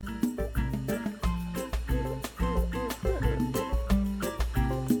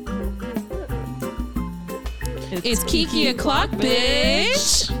It's Kiki O'Clock,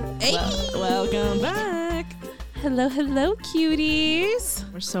 bitch. Hey. Welcome back. Hello, cuties.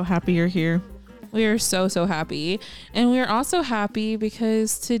 We're so happy you're here. We are so happy. And we are also happy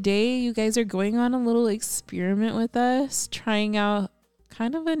because today you guys are going on a little experiment with us, trying out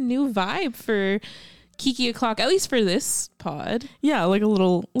kind of a new vibe for Kiki O'Clock, at least for this pod. Yeah, like a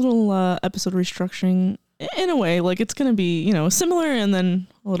little episode restructuring in a way. Like it's gonna be, similar and then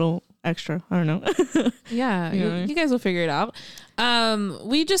a little extra. I don't know. Yeah, you guys will figure it out.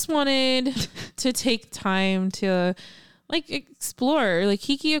 We just wanted to take time to explore. Like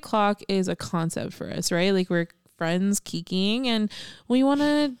Kiki O'Clock is a concept for us, right? Like we're friends kikiing, and we want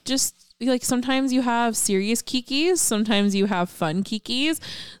to just sometimes you have serious kikis, sometimes you have fun kikis,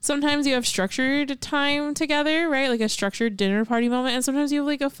 sometimes you have structured time together, right? Like a structured dinner party moment, and sometimes you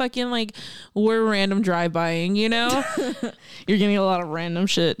have a fucking we're random drive-bying, You're getting a lot of random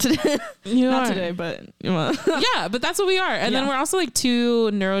shit today. Not today, but yeah, but that's what we are. And then we're also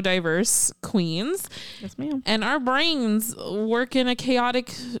two neurodiverse queens. Yes, ma'am. And our brains work in a chaotic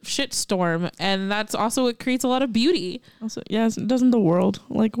shitstorm, and that's also what creates a lot of beauty. Also, yes, doesn't the world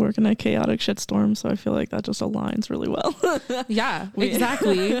work in a chaotic shitstorm? So I feel like that just aligns really well. Yeah,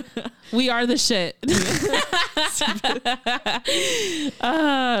 exactly. We are the shit.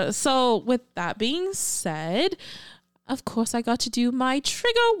 So with that being said, of course I got to do my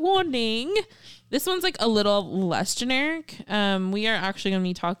trigger warning. This one's a little less generic. We are actually going to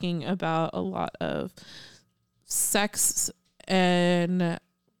be talking about a lot of sex, and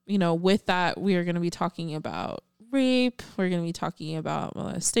with that we are going to be talking about rape. We're going to be talking about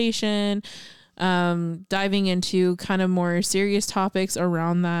molestation, diving into kind of more serious topics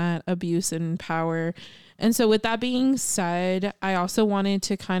around that, abuse and power. And so with that being said, I also wanted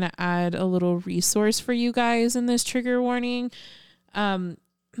to kind of add a little resource for you guys in this trigger warning.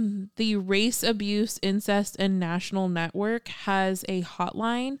 The Race Abuse, Incest, and National Network has a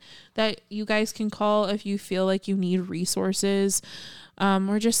hotline that you guys can call if you feel like you need resources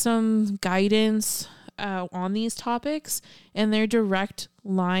or just some guidance on these topics. And their direct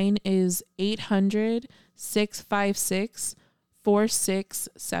line is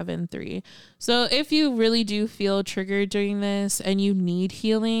 800-656-4673. So if you really do feel triggered during this and you need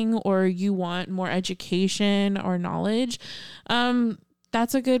healing or you want more education or knowledge,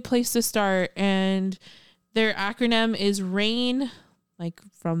 that's a good place to start. And their acronym is RAIN,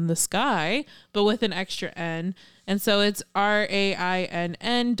 from the sky, but with an extra N. And so it's RAINN.org.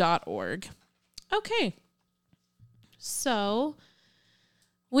 Okay. So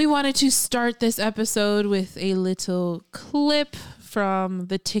we wanted to start this episode with a little clip from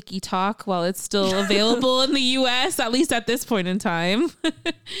the TikTok while it's still available in the US, at least at this point in time.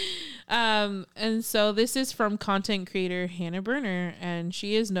 And so this is from content creator Hannah Berner, and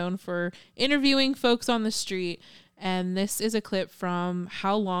she is known for interviewing folks on the street. And this is a clip from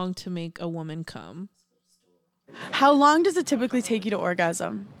How Long to Make a Woman Come. How long does it typically take you to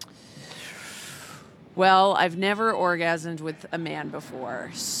orgasm? Well, I've never orgasmed with a man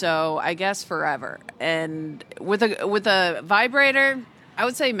before, so I guess forever. And with a vibrator, I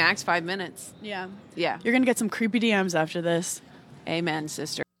would say max 5 minutes. Yeah. Yeah. You're going to get some creepy DMs after this. Amen,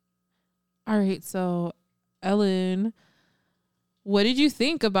 sister. All right, so Ellen, what did you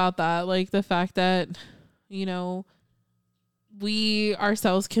think about that? The fact that, we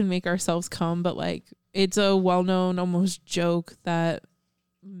ourselves can make ourselves come, but it's a well-known almost joke that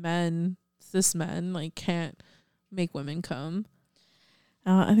cis men can't make women come.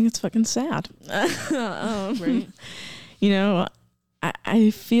 I think it's fucking sad. Right.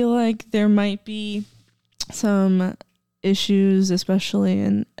 I feel like there might be some issues, especially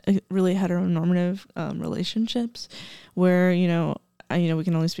in really heteronormative relationships, where we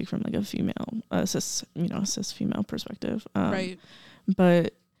can only speak from a female, cis female perspective. Right.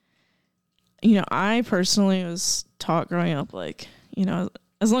 But I personally was taught growing up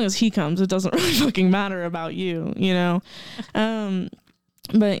as long as he comes, it doesn't really fucking matter about you,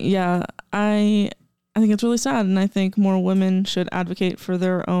 But yeah, I think it's really sad, and I think more women should advocate for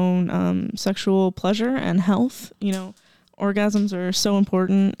their own sexual pleasure and health. Orgasms are so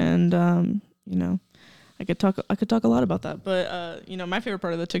important, and I could talk a lot about that. But my favorite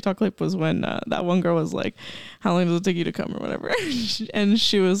part of the TikTok clip was when that one girl was like, "How long does it take you to come?" or whatever, and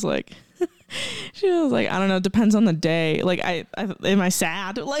she was like, I don't know, it depends on the day. I am I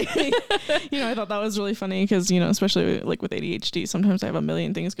sad? I thought that was really funny because especially with ADHD, sometimes I have a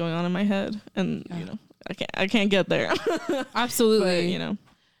million things going on in my head, and I can't get there. Absolutely. But,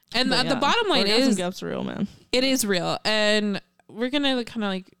 and the bottom line orgasm is gap's real, man. It is real, and we're gonna kind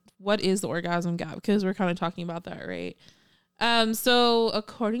of what is the orgasm gap, because we're kind of talking about that, right? So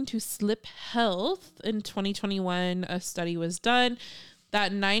according to Slip Health in 2021, a study was done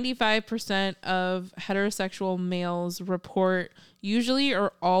that 95% of heterosexual males report usually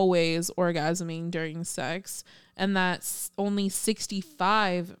or always orgasming during sex, and that only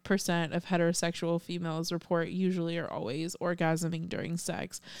 65% of heterosexual females report usually or always orgasming during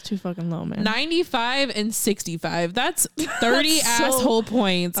sex. It's too fucking low, man. 95 and 65. That's 30 asshole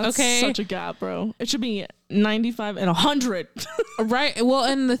points. That's okay. such a gap, bro. It should be 95 and 100. Right. Well,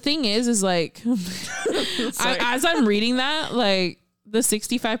 and the thing is like, as I'm reading that, like, the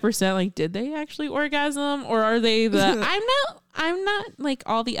 65%, like, did they actually orgasm, or are they the I'm not like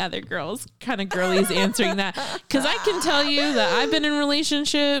all the other girls kind of girlies answering that? Because I can tell you that I've been in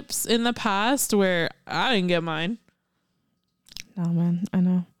relationships in the past where I didn't get mine. No, man, I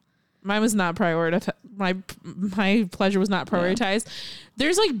know. Mine was not prioritized. My pleasure was not prioritized. Yeah.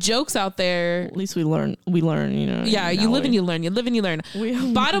 There's like jokes out there. At least we learn, you know. Yeah, you live and you learn.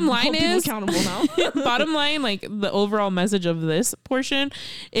 Bottom line is accountable now. Bottom line, like the overall message of this portion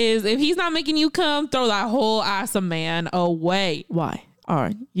is, if he's not making you come, throw that whole ass of man away. Why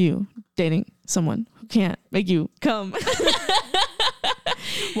are you dating someone who can't make you come?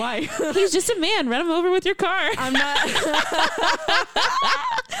 Why? He's just a man. Run him over with your car. I'm not.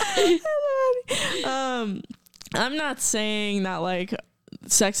 I'm not saying that like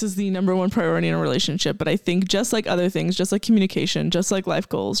sex is the number one priority in a relationship, but I think just like other things, just like communication, just like life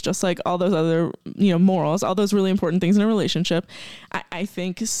goals, just like all those other, morals, all those really important things in a relationship, I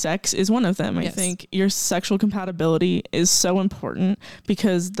think sex is one of them. Yes. I think your sexual compatibility is so important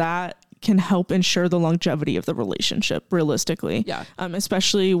because that can help ensure the longevity of the relationship realistically. Yeah.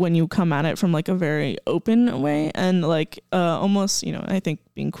 Especially when you come at it from like a very open way and like almost, I think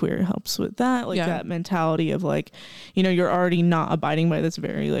being queer helps with that. Like that mentality of like, you're already not abiding by this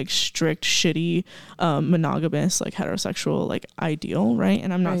very like strict, shitty, monogamous, like heterosexual, like ideal. Right.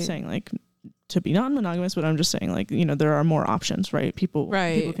 And I'm not saying like to be non-monogamous, but I'm just saying like, there are more options, right? People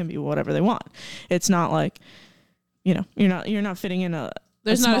can be whatever they want. It's not like, you're not fitting in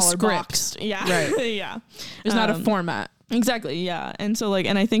there's not a script. Box. Yeah. Right. Yeah. There's not a format. Exactly. Yeah. And so like,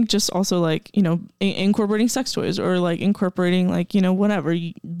 and I think just also like, incorporating sex toys or like incorporating like, whatever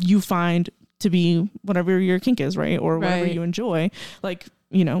you find to be whatever your kink is, right? Or whatever you enjoy, like,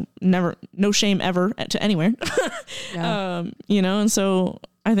 never, no shame ever to anywhere. Yeah. And so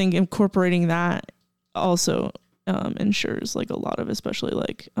I think incorporating that also ensures like a lot of, especially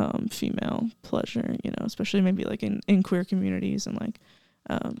like female pleasure, especially maybe like in queer communities, and like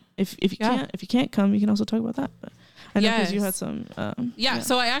if you can't come, you can also talk about that. But I know because you had some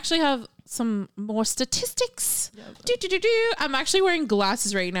so I actually have some more statistics. I'm actually wearing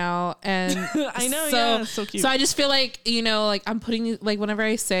glasses right now, and I know, so cute. So I just feel like, like I'm putting, like, whenever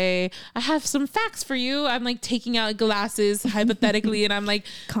I say I have some facts for you, I'm like taking out glasses hypothetically, and I'm like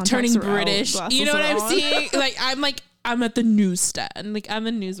turning British. You know what I'm seeing? Like I'm at the newsstand. Like, I'm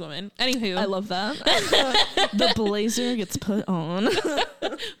a newswoman. Anywho. I love that. The blazer gets put on.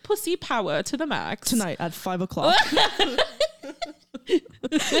 Pussy power to the max. Tonight at 5:00.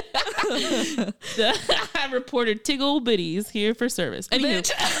 Reporter Tiggle Bitties here for service. Anywho.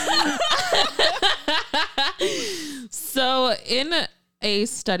 So in a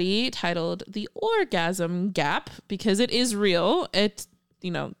study titled The Orgasm Gap, because it is real, it's,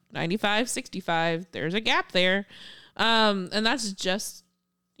 95, 65, there's a gap there. And that's just,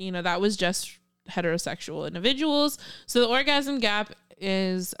 that was just heterosexual individuals. So the orgasm gap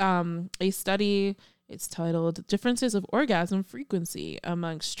is a study. It's titled Differences of Orgasm Frequency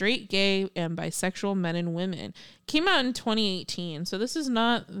Among Straight, Gay, and Bisexual Men and Women. Came out in 2018. So this is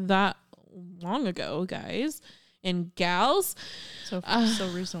not that long ago, guys and gals. So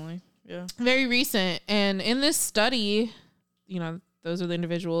recently. Yeah. Very recent. And in this study, those are the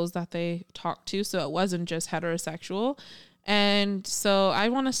individuals that they talked to. So it wasn't just heterosexual. And so I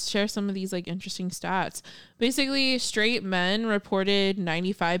want to share some of these like interesting stats. Basically, straight men reported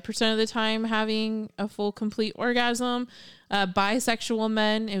 95% of the time having a full complete orgasm. Bisexual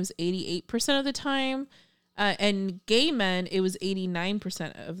men, it was 88% of the time. And gay men, it was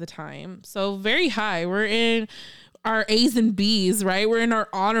 89% of the time. So very high. We're in our A's and B's, right? We're in our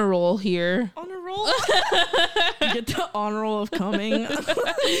honor roll here. Honor roll? You get the honor roll of coming.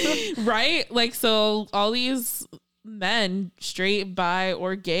 Right? Like, so all these men, straight, bi,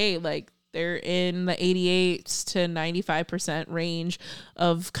 or gay, like, they're in the 88 to 95% range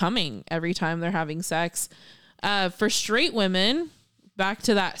of coming every time they're having sex. For straight women, back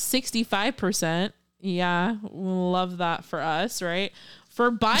to that 65%. Yeah, love that for us, right?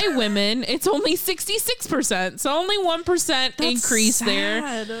 For bi women, it's only 66%. So only 1% increase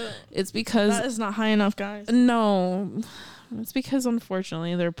sad. There. It's because that is not high enough, guys. No. It's because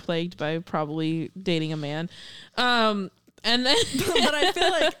unfortunately they're plagued by probably dating a man. And then but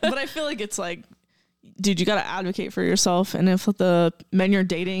I feel like it's like, dude, you got to advocate for yourself. And if the men you're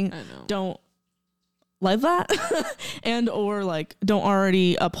dating don't like that and or like don't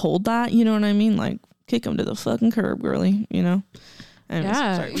already uphold that, you know what I mean? Like, kick them to the fucking curb, girly, you know?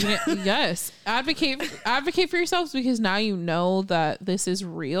 Anyways, yes. Advocate for yourselves, because now you know that this is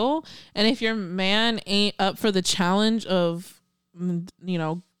real. And if your man ain't up for the challenge of, you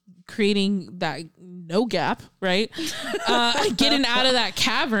know, creating that no gap, right? Getting out of that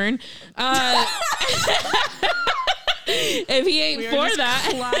cavern. If he ain't for that,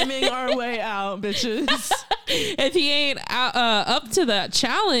 climbing our way out, bitches. If he ain't up to that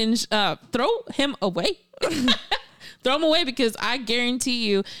challenge, throw him away. Throw him away, because I guarantee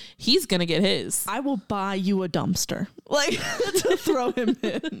you he's going to get his. I will buy you a dumpster, like, to throw him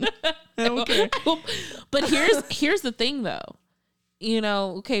in. Okay. But here's the thing, though. You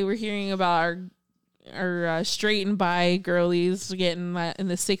know, okay, we're hearing about our straight and bi girlies getting that in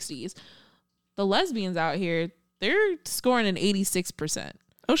the 60s. The lesbians out here, they're scoring an 86%.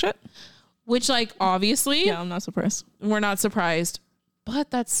 Oh, shit. Which, like, obviously... Yeah, I'm not surprised. We're not surprised.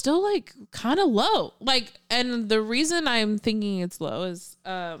 But that's still, like, kind of low. Like, and the reason I'm thinking it's low is,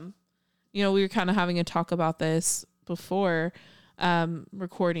 you know, we were kind of having a talk about this before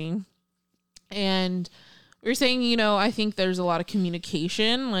recording. And we were saying, you know, I think there's a lot of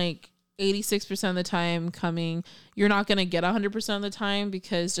communication, like 86% of the time coming. You're not going to get 100% of the time,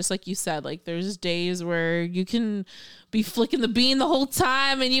 because just like you said, like, there's days where you can be flicking the bean the whole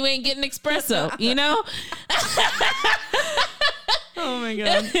time and you ain't getting espresso, you know? Oh my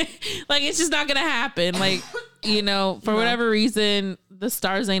God. Like, it's just not gonna happen. Like, you know, for whatever reason, the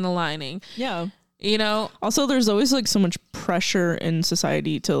stars ain't aligning. Yeah. You know? Also, there's always like so much pressure in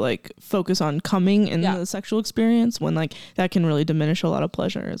society to like focus on coming in the sexual experience, when like that can really diminish a lot of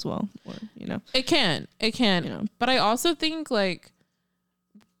pleasure as well. Or, you know, it can. You know? But I also think like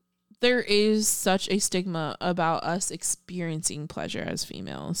there is such a stigma about us experiencing pleasure as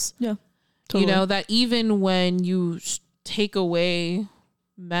females. Yeah. Totally. You know, that even when you take away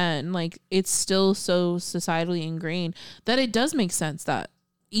men, like, it's still so societally ingrained that it does make sense that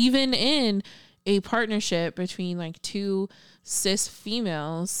even in a partnership between like two cis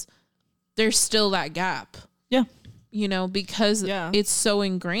females, there's still that gap. Yeah. You know, because it's so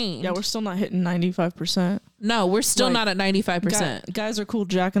ingrained. Yeah, we're still not hitting 95%. No, we're still not at 95%. Guys are cool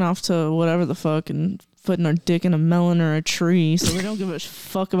jacking off to whatever the fuck and putting our dick in a melon or a tree, so they don't give a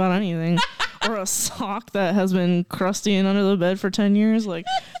fuck about anything. Or a sock that has been crusty and under the bed for 10 years. Like,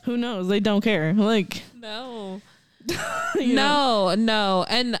 who knows? They don't care. Like, no. No.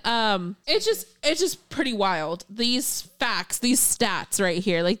 And it's just pretty wild. These facts, these stats right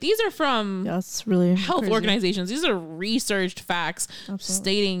here, like, these are from that's really health crazy. organizations. These are researched facts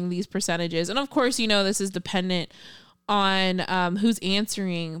stating these percentages. And of course, you know, this is dependent on who's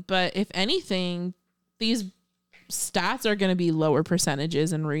answering. But if anything, these stats are going to be lower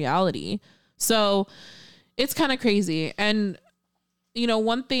percentages in reality. So it's kind of crazy. And, you know,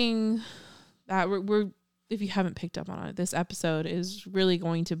 one thing that we're if you haven't picked up on it, this episode is really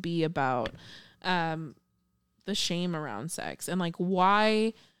going to be about the shame around sex and like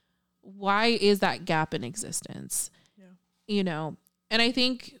why is that gap in existence? Yeah. You know, and I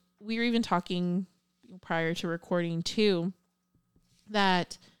think we were even talking prior to recording too,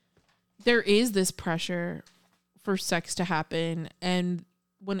 that there is this pressure for sex to happen, and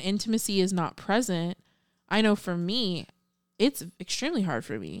when intimacy is not present, I know for me, it's extremely hard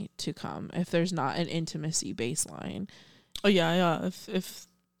for me to come if there's not an intimacy baseline. Oh yeah. If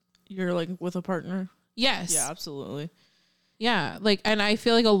you're like with a partner. Yes. Yeah, absolutely. Yeah. Like, and I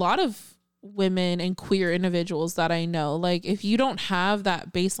feel like a lot of women and queer individuals that I know, like, if you don't have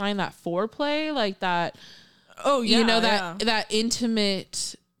that baseline, that foreplay, like that, you know, that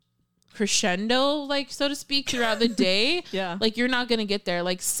intimate crescendo, like, so to speak, throughout the day, like, you're not gonna get there.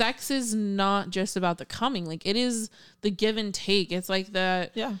 Like, sex is not just about the coming, like, it is the give and take. It's like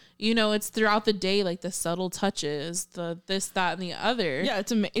that, you know, it's throughout the day, like the subtle touches, the this, that, and the other. Yeah,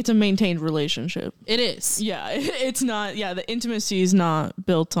 it's a maintained relationship. It is. Yeah, it's not. Yeah, the intimacy is not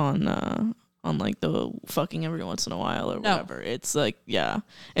built on like the fucking every once in a while or whatever. It's like,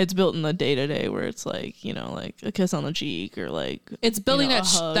 it's built in the day to day where it's like, you know, like a kiss on the cheek or like it's building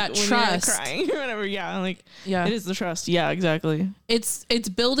that trust, crying or whatever. It is the trust. Yeah, exactly. It's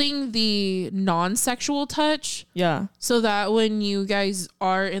building the non-sexual touch. Yeah. So that when you guys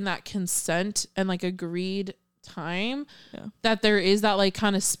are in that consent and like agreed time, that there is that like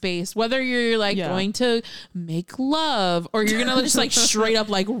kind of space, whether you're like going to make love or you're gonna just like straight up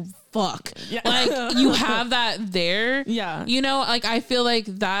like fuck. Yeah. Like you have that there. Yeah. You know, like I feel like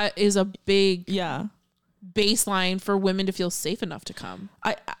that is a big Yeah. baseline for women to feel safe enough to come.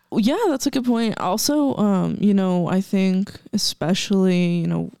 Yeah, that's a good point. Also, you know, I think especially, you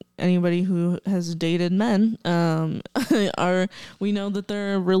know, anybody who has dated men, we know that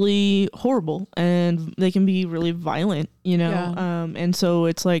they're really horrible and they can be really violent, you know? Yeah. And so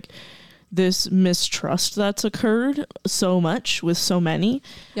it's like this mistrust that's occurred so much with so many,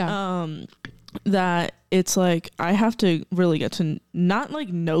 that it's like I have to really get to not like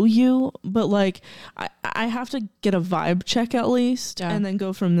know you, but like I have to get a vibe check at least, and then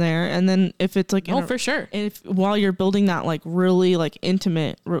go from there. And then if it's like for sure, if while you're building that like really like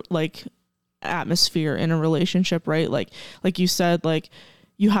intimate like atmosphere in a relationship, right? Like you said, like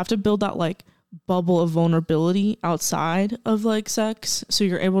you have to build that like bubble of vulnerability outside of like sex, so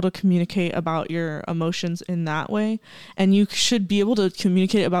you're able to communicate about your emotions in that way. And you should be able to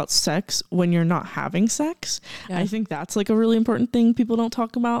communicate about sex when you're not having sex. I think that's like a really important thing people don't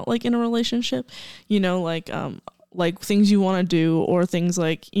talk about like in a relationship, you know, like things you want to do, or things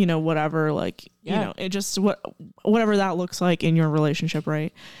like, you know, whatever, like you know, it just whatever that looks like in your relationship,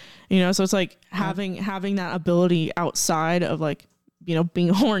 right? You know, so it's like having that ability outside of like, you know, being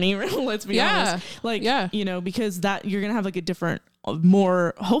horny, let's be honest. Like, you know, because that you're going to have like a different,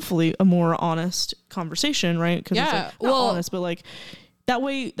 hopefully a more honest conversation, right? Because it's like, not honest, but like that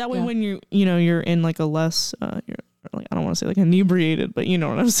way when you know, you're in like a less, you're like, I don't want to say like inebriated, but you know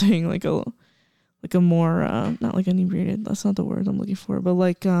what I'm saying? Like a more, not like inebriated. That's not the word I'm looking for, but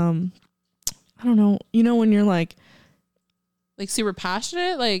like, I don't know, you know, when you're like super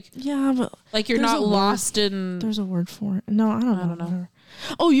passionate, like but like you're not lost in. There's a word for it. No, I don't know.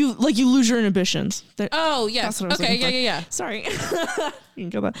 Oh, you lose your inhibitions. Oh yes. Okay. Yeah. Sorry. You can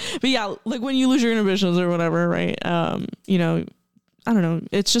get that. But yeah, like when you lose your inhibitions or whatever, right? You know, I don't know.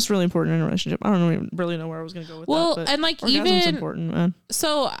 It's just really important in a relationship. I don't really know where I was gonna go with that. Well, and like orgasm's important, man.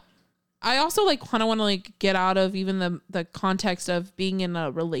 So I also like kind of want to like get out of even the context of being in a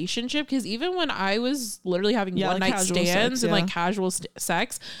relationship, because even when I was literally having one night stands and like casual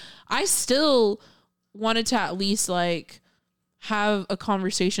sex, I still wanted to at least like have a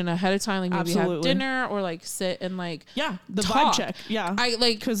conversation ahead of time, like maybe have dinner or like sit and like the talk. vibe check. I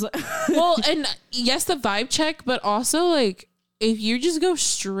like because well, and yes, the vibe check, but also like if you just go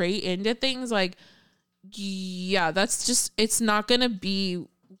straight into things, like that's just, it's not gonna be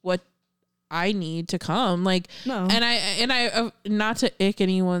what I need to come, like, no. And I not to ick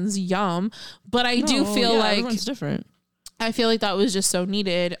anyone's yum, but I do feel like everyone's different. I feel like that was just so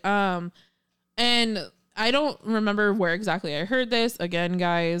needed. And I don't remember where exactly I heard this. Again,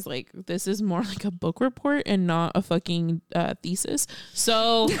 guys, like this is more like a book report and not a fucking thesis.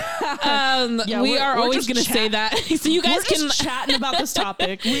 So we are always going to say that. So you guys can chatting about this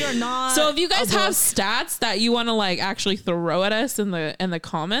topic. We are not. So if you guys have stats that you want to like actually throw at us in the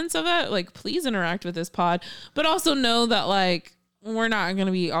comments of it, like please interact with this pod, but also know that like we're not going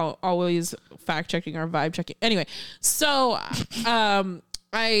to be always fact checking or vibe checking. Anyway, so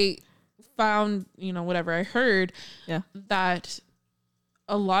I found, you know, whatever I heard, that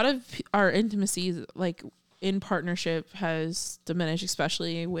a lot of our intimacy, like in partnership, has diminished,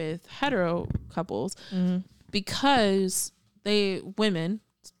 especially with hetero couples, because women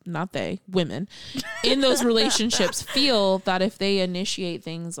in those relationships feel that if they initiate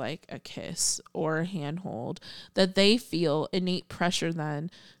things like a kiss or a handhold, that they feel innate pressure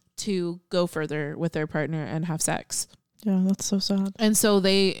then to go further with their partner and have sex. Yeah, that's so sad. And so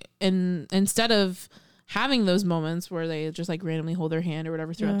instead of having those moments where they just like randomly hold their hand or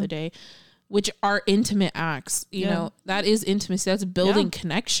whatever throughout the day, which are intimate acts, you know, that is intimacy. That's building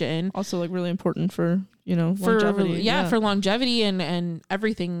connection. Also like really important for, you know, longevity. For longevity and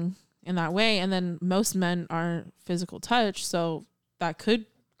everything in that way. And then most men aren't physical touch. So that could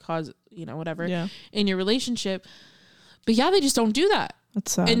cause, you know, whatever in your relationship. But they just don't do that.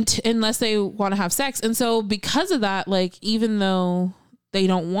 That's sad. Unless they want to have sex. And so because of that, like, even though they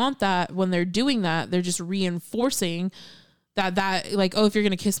don't want that, when they're doing that, they're just reinforcing that like, oh, if you're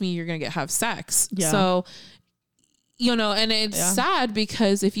going to kiss me, you're going to have sex. Yeah. So, you know, and it's sad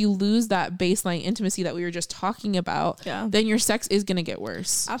because if you lose that baseline intimacy that we were just talking about, then your sex is going to get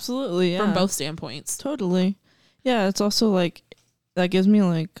worse. Absolutely. From both standpoints. Totally. Yeah. It's also like, that gives me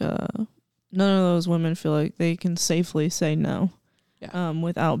like, none of those women feel like they can safely say no. Yeah.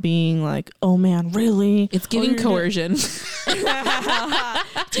 Without being like, oh man, really? It's giving coercion. It's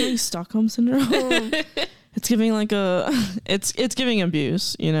giving Stockholm syndrome. It's giving like it's giving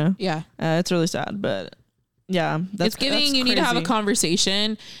abuse, you know? Yeah. It's really sad, but Yeah, it's giving you need to have a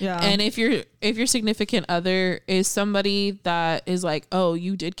conversation. Yeah. And if your significant other is somebody that is like, oh,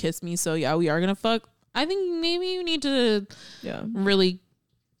 you did kiss me, so yeah, we are gonna fuck, I think maybe you need to really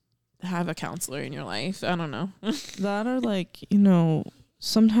have a counselor in your life. I don't know. That or like,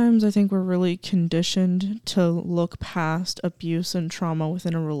 sometimes I think we're really conditioned to look past abuse and trauma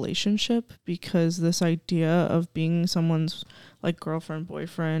within a relationship, because this idea of being someone's like girlfriend,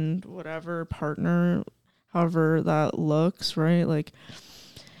 boyfriend, whatever, partner, however that looks, right? Like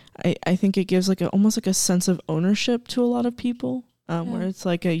I think it gives like almost like a sense of ownership to a lot of people, where it's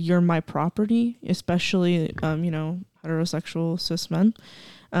like you're my property, especially heterosexual cis men.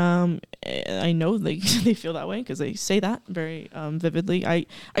 I know they feel that way because they say that very vividly. I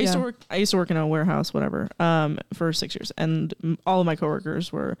used to work in a warehouse, whatever, for 6 years, and all of my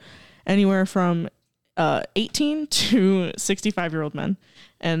coworkers were anywhere from 18 to 65-year-old men,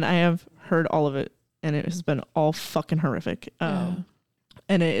 and I have heard all of it, and it has been all fucking horrific. And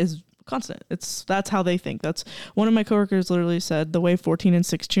it is constant. That's how they think. That's one of my coworkers literally said, the way 14 and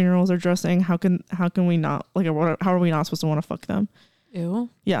 16-year-olds are dressing, how can we not, like, how are we not supposed to want to fuck them? Ew.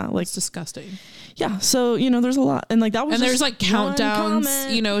 Yeah, like it's disgusting. Yeah, so there's a lot, and like that was. And there's like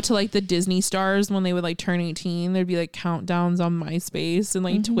countdowns, to like the Disney stars when they would like turn 18. There'd be like countdowns on MySpace and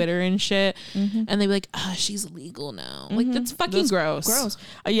like Twitter and shit, and they'd be like, she's legal now. Like that's fucking gross. Gross.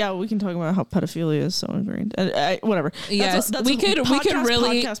 Yeah, we can talk about how pedophilia is so ingrained. Whatever. Yes, that's we could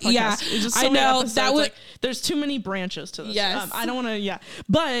really. Podcast. Yeah, I know that would. Like, there's too many branches to this. Yes, I don't want to. Yeah,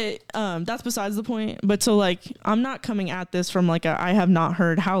 but that's besides the point. But so like, I'm not coming at this from like I have not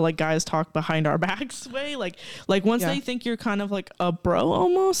heard how like guys talk behind our backs way. Like once they think you're kind of like a bro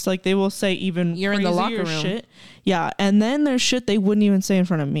almost, like they will say even you're in the locker room shit. Yeah, and then there's shit they wouldn't even say in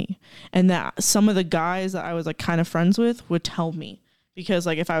front of me, and that some of the guys that I was like kind of friends with would tell me, because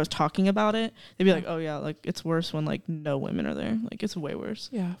like if I was talking about it, they'd be like, oh yeah, like it's worse when like no women are there, like it's way worse.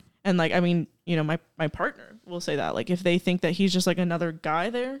 Yeah. And like, I mean, my partner will say that, like if they think that he's just like another guy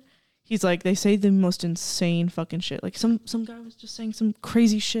there, he's like, they say the most insane fucking shit. Like some guy was just saying some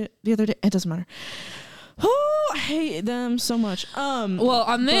crazy shit the other day. It doesn't matter. Oh, I hate them so much. Well,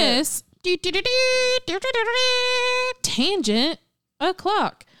 on this tangent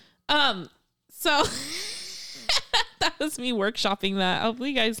o'clock. So that was me workshopping that. Hopefully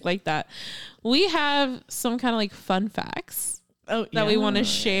you guys like that. We have some kind of like fun facts that we want to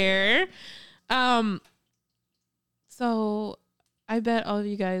share. So I bet all of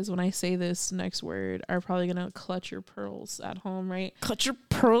you guys, when I say this next word, are probably going to clutch your pearls at home, right? Clutch your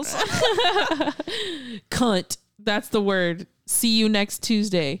pearls? Cunt. That's the word. See you next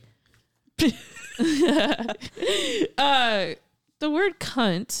Tuesday. The word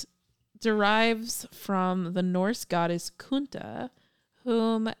cunt derives from the Norse goddess Kunta,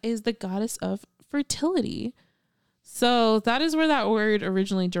 whom is the goddess of fertility. So that is where that word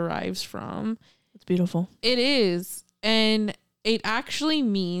originally derives from. It's beautiful. It is. And it actually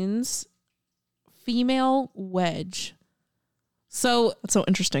means female wedge. So that's so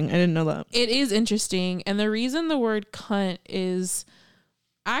interesting. I didn't know that. It is interesting. And the reason the word cunt is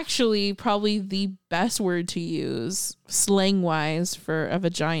actually probably the best word to use slang wise for a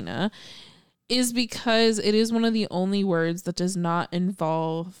vagina is because it is one of the only words that does not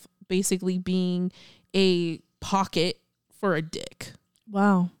involve basically being a pocket for a dick.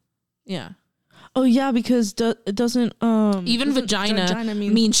 Wow. Yeah. Oh yeah, because it doesn't even vagina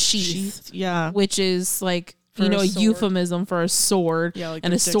means sheath. Yeah, which is like a euphemism for a sword. Yeah, like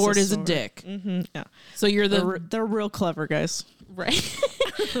and a sword is a dick. Mm-hmm. Yeah. So you're they're real clever guys, right?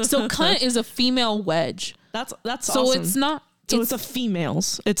 So cunt is a female wedge. That's so awesome. it's not. So it's a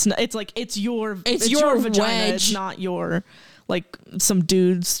female's. It's like it's your vagina. Wedge. It's not your like some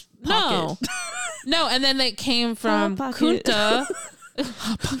dude's pocket. No. And then it came from Kunta.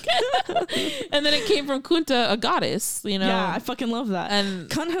 And then it came from Kunta, a goddess, Yeah, I fucking love that. And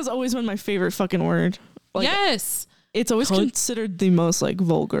cunt has always been my favorite fucking word. Like, yes. It's always considered the most like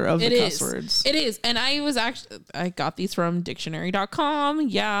vulgar of the cuss words. It is. And I got these from dictionary.com.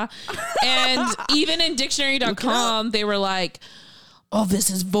 Yeah. And even in dictionary.com, they were like, oh, this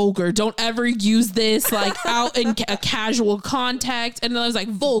is vulgar. Don't ever use this like out in a casual context. And then I was like,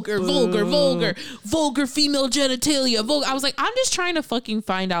 vulgar female genitalia. Vulgar. I was like, I'm just trying to fucking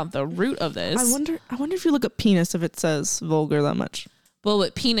find out the root of this. I wonder if you look at penis if it says vulgar that much. Well,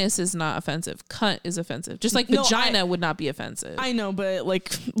 but penis is not offensive. Cunt is offensive. Just like vagina would not be offensive. I know, but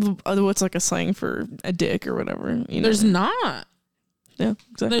like, what's like a slang for a dick or whatever? There's not. Yeah,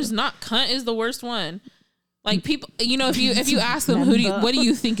 exactly. There's not. Cunt is the worst one. Like people, if you ask them what do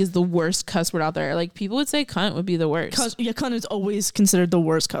you think is the worst cuss word out there, like people would say cunt would be the worst. Cunt is always considered the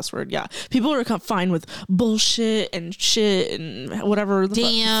worst cuss word. Yeah, people are fine with bullshit and shit and whatever.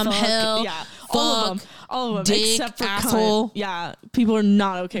 Damn, hell, yeah, fuck, all of them, dick, except for asshole. cunt. Yeah, people are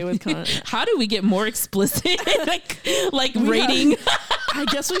not okay with cunt. How do we get more explicit? like rating? I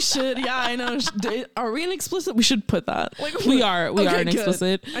guess we should. Yeah, I know. Are we an explicit? We should put that. Like we are an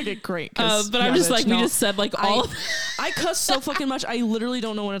explicit. Okay, great. But I'm just like, we just said like all. I cuss so fucking much. I literally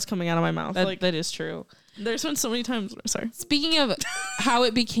don't know when it's coming out of my mouth. That is true. There's been so many times. Sorry. Speaking of how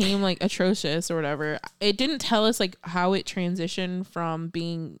it became like atrocious or whatever, it didn't tell us like how it transitioned from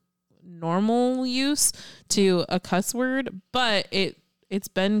being normal use to a cuss word, but it's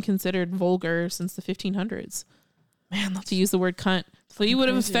been considered vulgar since the 1500s. Man, to use the word cunt. So you would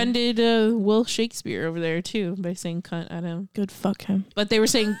have offended Will Shakespeare over there too by saying cunt at him. Good, fuck him. But they were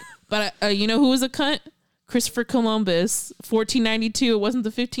saying, you know who was a cunt? Christopher Columbus, 1492. It wasn't the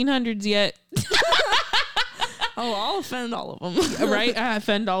 1500s yet. Oh, I'll offend all of them. Right? I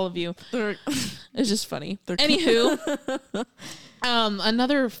offend all of you. It's just funny. Anywho,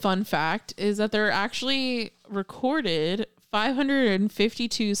 another fun fact is that there are actually recorded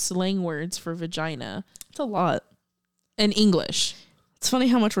 552 slang words for vagina. It's a lot. In English. It's funny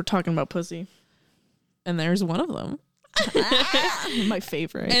how much we're talking about pussy. And there's one of them. My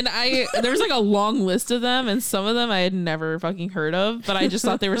favorite. And there was like a long list of them, and some of them I had never fucking heard of, but I just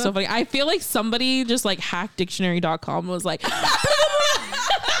thought they were so funny. I feel like somebody just like hacked dictionary.com was like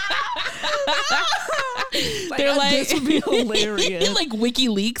they're like, this would be hilarious. Like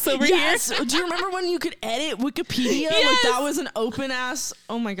WikiLeaks over here. Do you remember when you could edit Wikipedia? Yes. Like that was an open ass.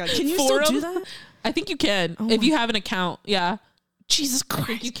 Oh my god. Can you Forum? still do that? I think you can if you have an account. Yeah. Jesus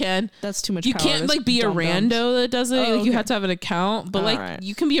Christ. You can. That's too much You power. can't like be a rando that does it. Oh, like, you okay. have to have an account, but like right.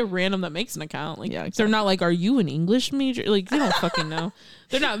 you can be a random that makes an account. Like Yeah, they're not like, are you an English major? Like they don't fucking know.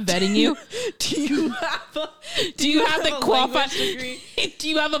 They're not vetting you. Do you have the qualified degree? Do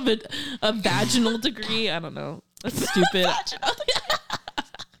you have a vaginal degree? I don't know. That's stupid.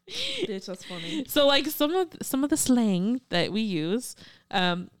 Bitch, that's funny. So like some of the slang that we use,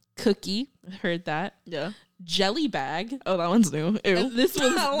 cookie, heard that. Yeah. Jelly bag. Oh, that one's new. Ew. This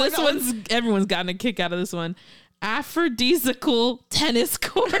one's everyone's gotten a kick out of this one. Aphrodisiacal tennis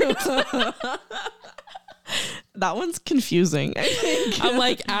court. That one's confusing, I think. I'm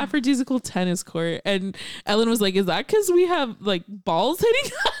like, aphrodisiacal tennis court. And Ellen was like, is that because we have like balls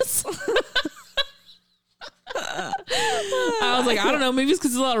hitting us? I was like, I don't know. Maybe it's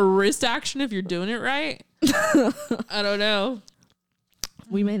because there's a lot of wrist action if you're doing it right. I don't know.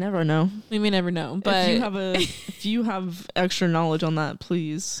 We may never know. We may never know. But if you have extra knowledge on that,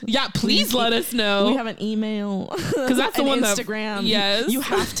 please. Yeah, please let us know. We have an email. Because that's the one Instagram. Yes. You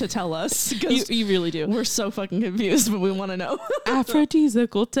have to tell us. You really do. We're so fucking confused, but we want to know.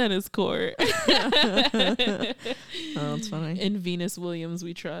 Aphrodisiacal tennis court. Oh, that's funny. In Venus Williams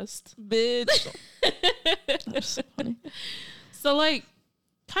we trust. Bitch. That's so funny. So like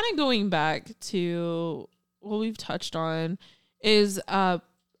kind of going back to what we've touched on is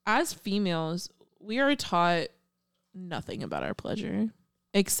as females, we are taught nothing about our pleasure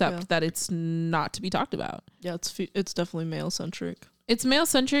except that it's not to be talked about. Yeah, it's definitely male centric. It's male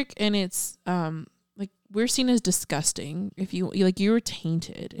centric, and it's like we're seen as disgusting. If you're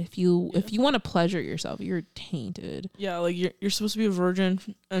tainted. If you want to pleasure yourself, you're tainted. Yeah, like you're supposed to be a virgin,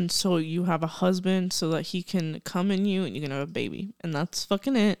 and so you have a husband so that he can come in you and you can have a baby, and that's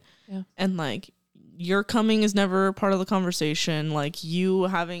fucking it. Yeah, and like your coming is never part of the conversation. Like you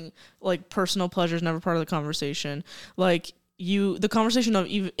having like personal pleasure is never part of the conversation. Like the conversation of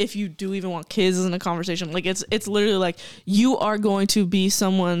even if you do even want kids isn't a conversation. Like it's literally like you are going to be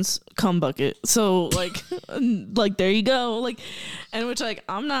someone's cum bucket. So like like there you go. Like, and which like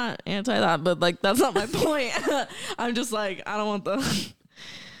I'm not anti that, but like that's not my point. I'm just like I don't want the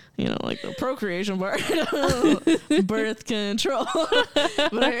like the procreation part, birth control.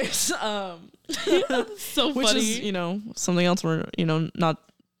 But so which funny. is something else we're not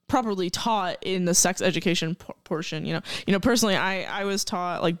properly taught in the sex education portion. Personally I was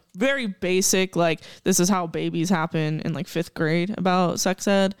taught like very basic, like this is how babies happen in like 5th grade about sex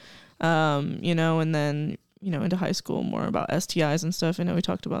ed, and then into high school more about STIs and stuff. I know we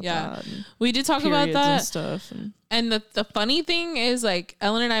talked about that. We did talk about that and stuff. And the funny thing is, like,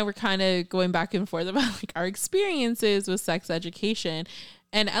 Ellen and I were kind of going back and forth about like our experiences with sex education.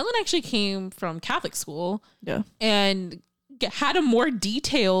 And Ellen actually came from Catholic school. Yeah. And had a more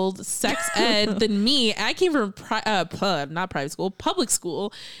detailed sex ed than me. I came from not private school, public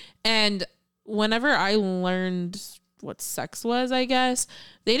school. And whenever I learned what sex was, I guess.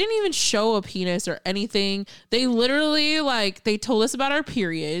 They didn't even show a penis or anything. They literally like they told us about our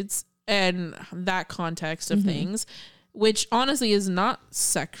periods and that context of things, which honestly is not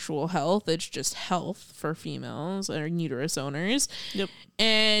sexual health. It's just health for females or uterus owners. Yep.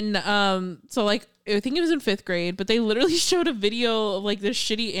 And so like I think it was in 5th grade, but they literally showed a video of like this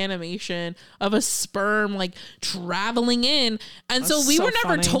shitty animation of a sperm like traveling in. And so That's we so were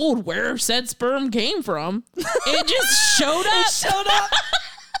never funny. told where said sperm came from. It just showed up.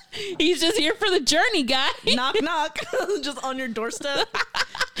 He's just here for the journey, guy. Knock, knock. Just on your doorstep.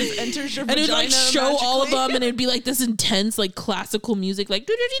 Just enters your And it would vagina like show all of magically. them, and it'd be like this intense, like classical music, like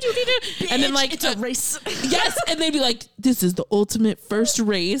do-do-do-do-do-do. And then like it's a race. yes, and they'd be like, "This is the ultimate first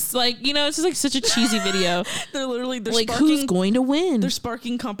race." Like it's just like such a cheesy video. They're Like sparking, who's going to win? they're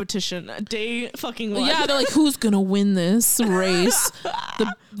sparking competition. Day fucking one. Yeah, they're like, who's gonna win this race?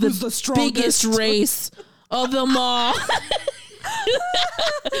 The Who's the strongest? biggest race of them all.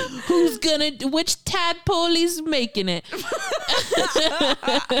 Which tadpole is making it?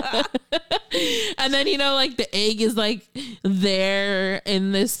 And then like the egg is like there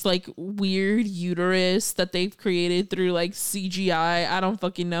in this like weird uterus that they've created through like CGI. I don't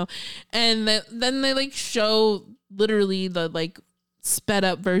fucking know. And then they like show literally the like sped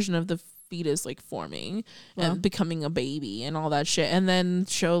up version of the fetus like forming and becoming a baby and all that shit, and then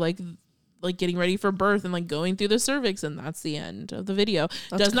show like getting ready for birth and like going through the cervix, and that's the end of the video.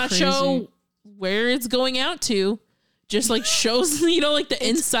 That's Does not crazy. show where it's going out to, just like shows like the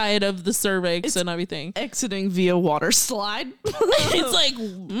inside of the cervix and everything. Exiting via water slide. It's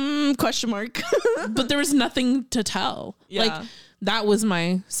like Question mark. but there was nothing to tell. Yeah. Like that was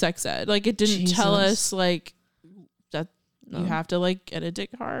my sex ed. Like it didn't tell Jesus. us like that you have to like get a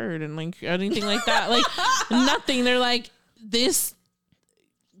dick hard and like anything like that. Like nothing. They're like this.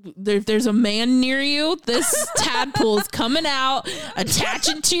 There's a man near you. This tadpole's coming out,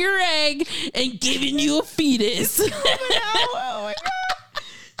 attaching to your egg, and giving you a fetus. Oh my god.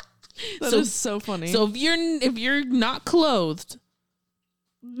 That is so funny. So if you're not clothed,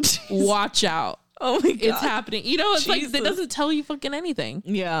 watch out. oh my god. It's happening. It's like Jesus. it doesn't tell you fucking anything.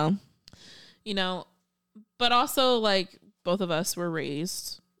 Yeah. But also like both of us were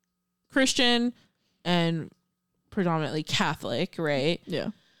raised Christian and predominantly Catholic, right? Yeah.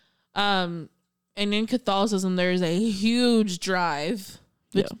 And in Catholicism, there's a huge drive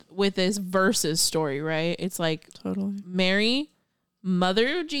with this versus story, right? It's like Totally. Mary,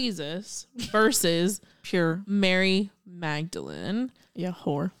 mother of Jesus, versus Pure. Mary Magdalene. Yeah,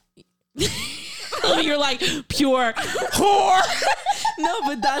 whore. You're like pure whore. No,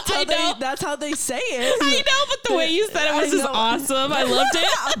 but I know. that's how they say it. I know, but the way you said it was I just know. awesome. I loved it.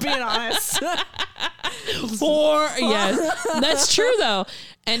 I'm being honest. Whore. Yes, that's true though.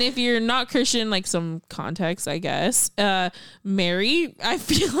 And if you're not Christian, like some context, I guess, Mary, I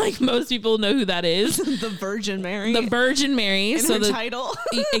feel like most people know who that is. The Virgin Mary. The Virgin Mary. in her title.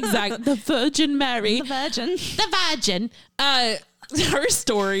 Exactly. The Virgin Mary. The Virgin. The Virgin. Her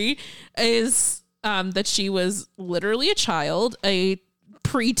story is that she was literally a child, a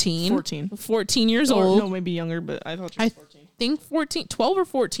preteen. 14 years Or, old. no, maybe younger, but I thought she was 14. Think 14, 12 or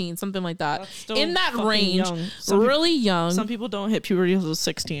 14, something like that. That's still In that fucking range. young. Really young. Some people don't hit puberty until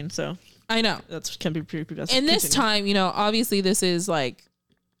 16, so I know. that can be prepubescent. In this Continue. time, obviously this is like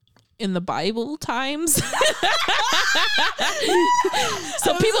in the Bible times.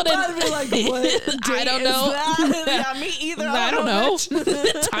 So people didn't be like, what? I don't know. Yeah, me either. I don't know.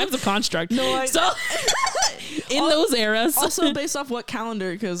 bitch. Time's a construct. No, I- So in those eras. Also based off what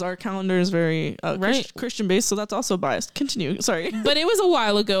calendar, because our calendar is very Right. Christian based, so that's also biased. Continue. Sorry. But it was a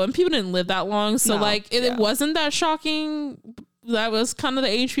while ago and people didn't live that long. So No, like it yeah. wasn't that shocking. That was kind of the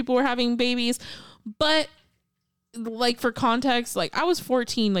age people were having babies. But like for context, like I was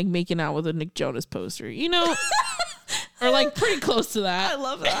 14, like making out with a Nick Jonas poster, or like pretty close to that. I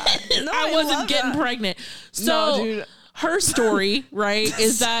love that. No, I wasn't love getting that. pregnant. So No, dude. her story, right,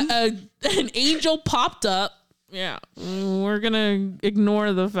 is that an angel popped up. Yeah, we're gonna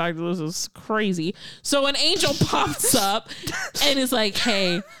ignore the fact that this is crazy. So an angel pops up and is like,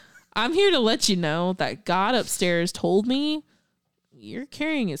 "Hey, I'm here to let you know that God upstairs told me you're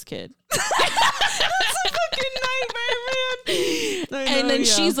carrying his kid." Fucking nightmare, man. And then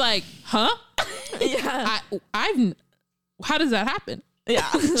she's like, "Huh? yeah. I've. How does that happen?" Yeah.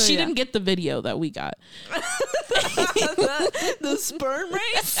 She Yeah. didn't get the video that we got. the sperm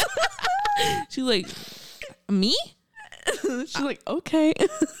race. She's like, "Me?" She's like, okay.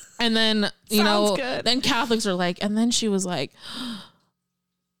 And then, Sounds good. then Catholics are like, and then she was like,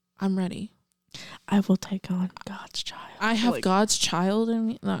 "I'm ready. I will take on God's child. I have Like, God's child in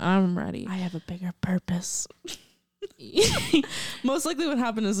me. No, I'm ready." I have a bigger purpose. Most likely what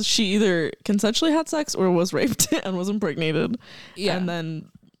happened is she either consensually had sex or was raped and was impregnated. Yeah. And then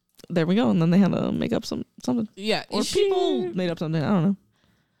there we go. And then they had to make up something. Yeah. Or people made up something. I don't know.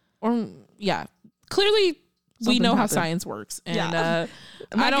 Or yeah. Clearly we Something know how happened. science works. And Yeah.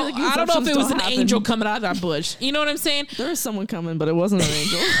 I don't know if it was an angel coming out of that bush. You know what I'm saying? There was someone coming, but it wasn't an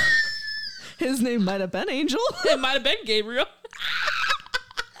angel. His name might have been Angel. It might have been Gabriel.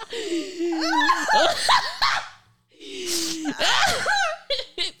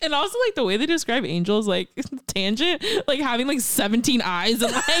 And also like the way they describe angels, like tangent, like having like 17 eyes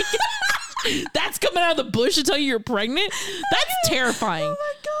and like that's coming out of the bush to tell you you're pregnant. That's terrifying. Oh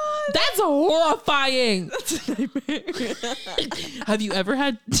my God. That's horrifying. That's a nightmare. Have you ever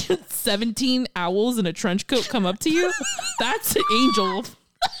had 17 owls in a trench coat come up to you? That's an angel.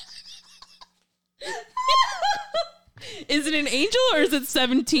 Is it an angel or is it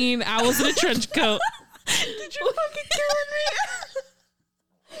 17 owls in a trench coat? Did you fucking kill me?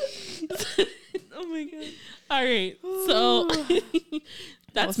 Oh my God. All right. So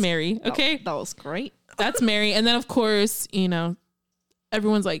that's Mary. Okay. That was great. That's Mary. And then, of course, you know,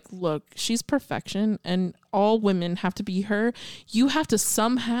 everyone's like, look, she's perfection and all women have to be her. You have to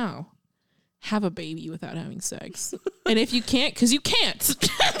somehow have a baby without having sex. And if you can't, because you can't,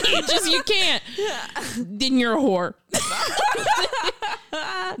 you can't, then you're a whore.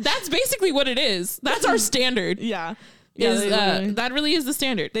 That's basically what it is. That's our standard. Yeah. That really is the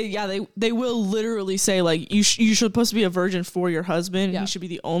standard. They will literally say like you're supposed to be a virgin for your husband. Yeah. He should be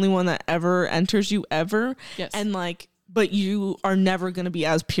the only one that ever enters you ever. Yes. And like, but you are never going to be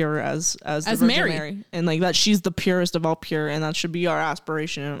as pure as the Virgin Mary. And like that, she's the purest of all pure, and that should be our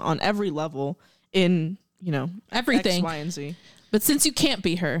aspiration on every level in, you know, Everything. X, Y, and Z. But since you can't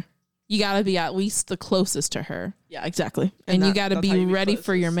be her, you got to be at least the closest to her. Yeah, exactly. And you got to be ready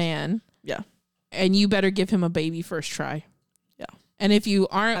for your man. Yeah. And you better give him a baby first try. Yeah. And if you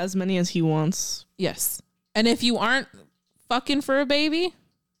aren't, As many as he wants. yes. And if you aren't fucking for a baby,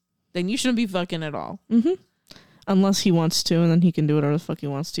 then you shouldn't be fucking at all. Mm-hmm. Unless he wants to, and then he can do whatever the fuck he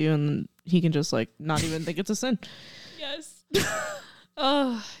wants to, and then he can just like not even think it's a sin. Yes.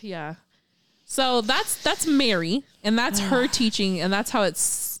 Oh, yeah. So that's Mary, and that's her teaching, and that's how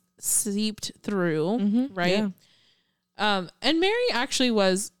it's seeped through, right? Yeah. And Mary actually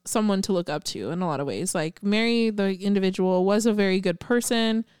was someone to look up to in a lot of ways. Like Mary, the individual, was a very good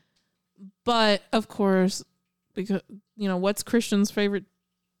person, but of course, because you know what's Christians' favorite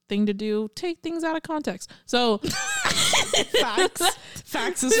thing to do? Take things out of context. So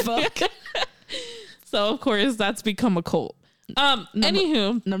Facts as fuck. so of course that's become a cult.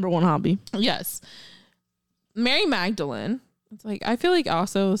 Anywho, Number one hobby. yes, Mary Magdalene. It's like I feel like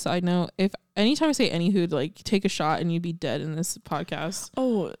also side note, if anytime I say anywho, like take a shot and you'd be dead in this podcast.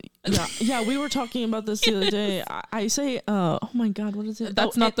 Oh yeah, we were talking about this the other day. I say, oh my God, what is it?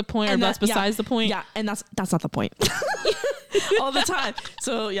 That's not the point, or that's besides the point. Yeah, and that's not the point. All the time.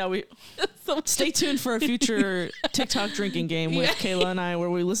 So yeah, stay tuned for a future TikTok drinking game with Kayla and I, where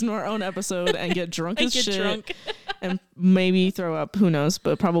we listen to our own episode and get drunk as shit. And maybe throw up. Who knows?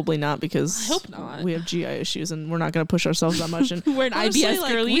 But probably not, because I hope not. We have GI issues and we're not going to push ourselves that much. And We're an honestly, IBS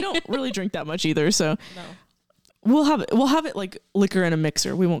like, girly. we don't really drink that much either. So No. we'll have it like liquor in a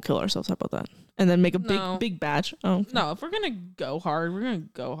mixer. We won't kill ourselves. How about that? And then make a No. big batch. Oh No, if we're gonna go hard, we're gonna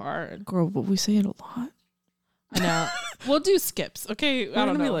go hard. girl, but we say it a lot. I know. We'll do skips, okay? We're I don't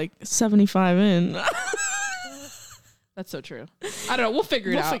gonna know. be like 75 in. That's so true. I don't know. We'll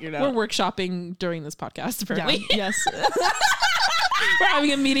figure it We'll out. figure it out. We're workshopping during this podcast. Apparently, Yes. we're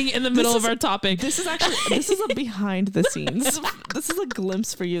having a meeting in the middle of our topic. This is a behind the scenes. This is a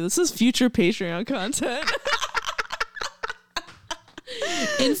glimpse for you. This is future Patreon content.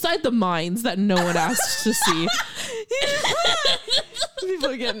 Inside the minds that no one asked to see.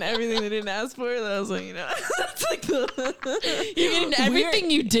 People are getting everything they didn't ask for. That was like, that's like You're getting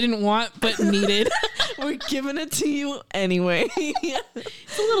everything you didn't want but needed. we're giving it to you anyway.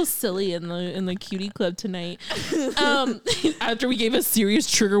 It's a little silly in the cutie club tonight. After we gave a serious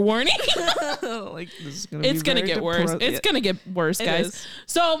trigger warning. Like this is gonna. It's gonna get worse. It's gonna get worse, It guys. is.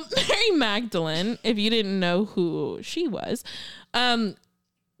 So Mary Magdalene, if you didn't know who she was,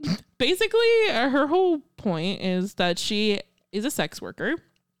 basically her whole point is that she is a sex worker,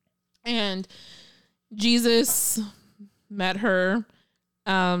 and Jesus met her,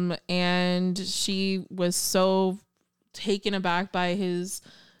 and she was so taken aback by his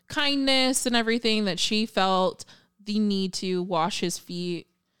kindness and everything that she felt the need to wash his feet.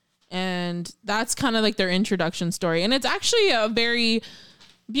 And that's kind of like their introduction story. And it's actually a very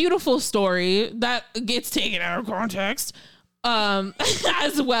beautiful story that gets taken out of context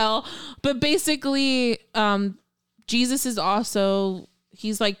as well. But basically, Jesus is also,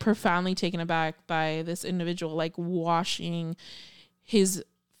 he's like profoundly taken aback by this individual like washing his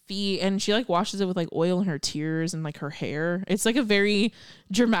feet, and she like washes it with like oil in her tears and like her hair. It's like a very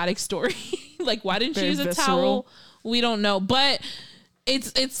dramatic story. Like, why didn't she use a towel? We don't know, but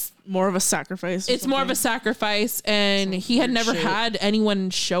it's more of a sacrifice. It's more of a sacrifice, and he had never had anyone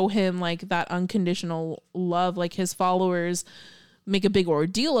show him like that unconditional love. Like, his followers make a big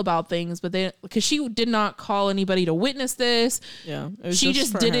ordeal about things, but because she did not call anybody to witness this. Yeah, she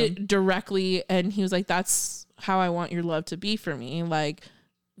just did it directly, and he was like, that's how I want your love to be for me. Like,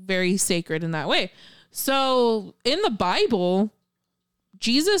 very sacred in that way. So in the Bible,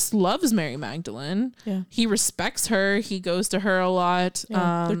 Jesus loves Mary Magdalene. Yeah. He respects her. He goes to her a lot.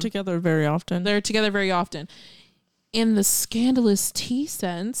 Yeah, they're together very often. In the scandalous tea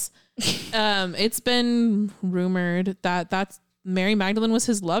sense, it's been rumored that Mary Magdalene was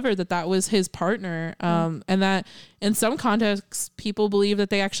his lover, that was his partner. And that in some contexts, people believe that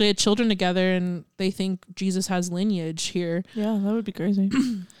they actually had children together, and they think Jesus has lineage here. Yeah, that would be crazy.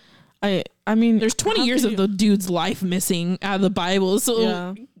 I mean, there's 20 years of the dude's life missing out of the Bible,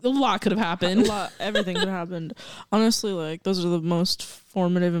 so a lot could have happened. Everything could have happened. Honestly, like, those are the most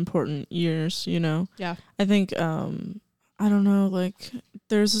formative, important years, you know? Yeah. I think, I don't know, like,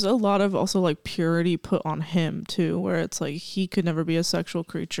 there's a lot of also, like, purity put on him, too, where it's, like, he could never be a sexual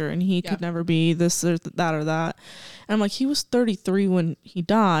creature, and he could never be this or that or that. And I'm like, he was 33 when he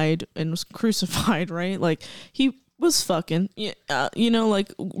died and was crucified, right? Like, he was fucking, you know,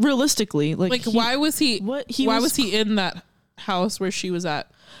 like, realistically, like why was he in that house where she was at?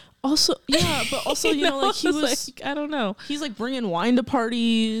 Also, yeah, but also, you know, like, he was like, I don't know, he's like bringing wine to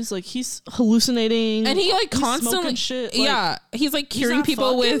parties, like, he's hallucinating, and he like constantly shit, like, yeah, he's like curing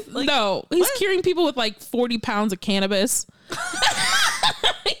people with like, he's curing people with like 40 pounds of cannabis.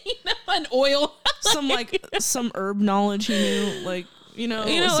 You know, and oil. some herb knowledge he knew, like, you know,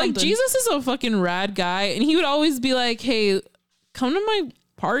 like, Jesus is a fucking rad guy, and he would always be like, hey, come to my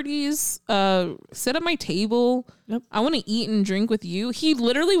parties, sit at my table. Yep. I want to eat and drink with you. He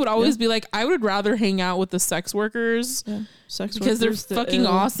literally would always be like, I would rather hang out with the sex workers, because they're fucking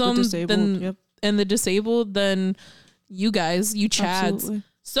awesome, and the disabled than you guys, you chads. Absolutely.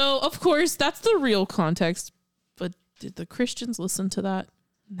 So of course that's the real context, but did the Christians listen to that?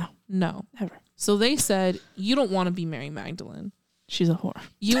 No, never. So they said, you don't want to be Mary Magdalene. She's a whore.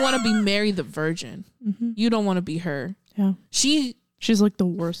 You want to be Mary the Virgin. Mm-hmm. You don't want to be her. Yeah. She's like the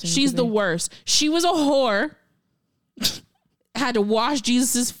worst. She's the worst. She was a whore. Had to wash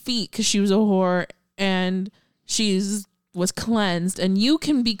Jesus's feet because she was a whore, and was cleansed. And you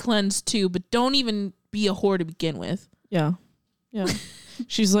can be cleansed too, but don't even be a whore to begin with. Yeah. Yeah.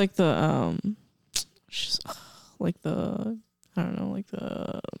 She's like the she's like the, I don't know, like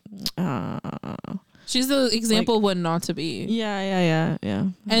the she's the example of what not to be. Yeah.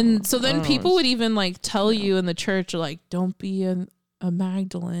 And so then people would even like tell you in the church, like, don't be a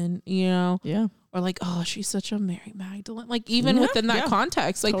Magdalene, you know? Yeah. Or like, oh, she's such a Mary Magdalene. Like, even within that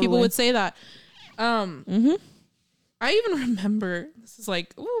context, like, people would say that. I even remember, this is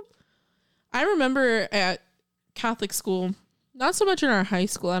like, I remember at Catholic school, not so much in our high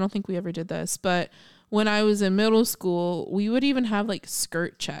school, I don't think we ever did this, but when I was in middle school, we would even have like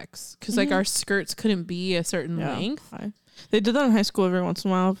skirt checks, because like our skirts couldn't be a certain length. They did that in high school every once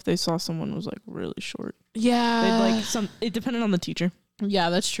in a while if they saw someone was like really short. Yeah. They'd like it depended on the teacher. Yeah,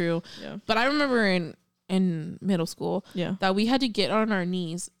 that's true. Yeah. But I remember in middle school that we had to get on our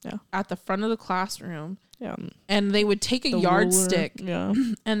knees at the front of the classroom. Yeah. And they would take a yardstick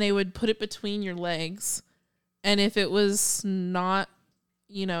and they would put it between your legs. And if it was not,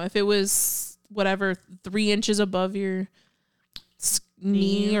 you know, if it was whatever 3 inches above your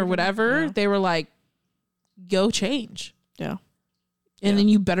knee or whatever, they were like, go change. Yeah. And then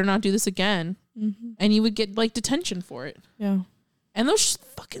you better not do this again. Mm-hmm. And you would get like detention for it. Yeah. And those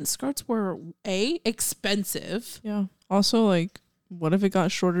fucking skirts were expensive. Yeah. Also, like, what if it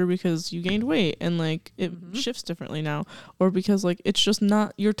got shorter because you gained weight and like it shifts differently now, or because like it's just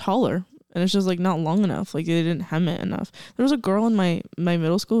not, you're taller and it's just like not long enough, like they didn't hem it enough. There was a girl in my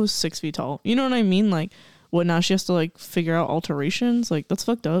middle school who was 6 feet tall. You know what I mean? Like, what, now she has to like figure out alterations? Like, that's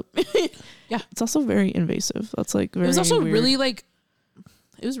fucked up. Yeah. It's also very invasive. That's like very, it was also weird. Really like,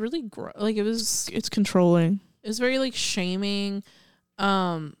 it was really it's controlling. It was very like shaming.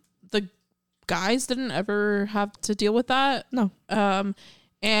 The guys didn't ever have to deal with that. No.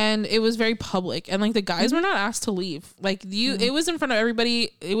 And it was very public, and like the guys were not asked to leave. Like it was in front of everybody.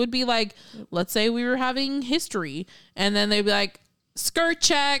 It would be like, let's say we were having history, and then they'd be like, skirt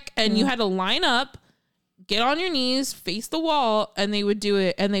check, and you had to line up, get on your knees, face the wall, and they would do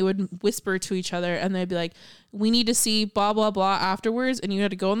it, and they would whisper to each other, and they'd be like, we need to see blah, blah, blah afterwards. And you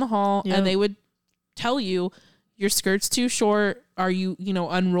had to go in the hall Yep. and they would tell you your skirt's too short. Are you,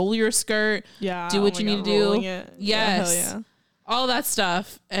 unroll your skirt, Yeah. do what you need to do. rolling it. Yes. Yeah, hell yeah. All that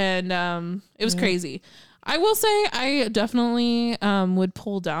stuff. And it was crazy. I will say I definitely would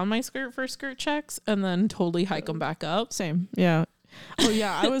pull down my skirt for skirt checks and then totally hike them back up. Same. Yeah. Oh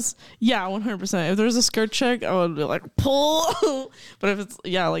yeah, I was 100%. If there's a skirt check, I would be like pull. But if it's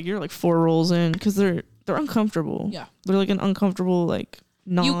like you're like 4 rolls in, because they're uncomfortable. Yeah. They're like an uncomfortable like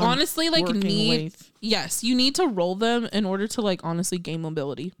non. You honestly like working need length. yes, you need to roll them in order to like honestly gain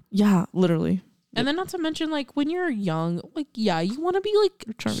mobility. Yeah, literally. And then not to mention like when you're young, like you want to be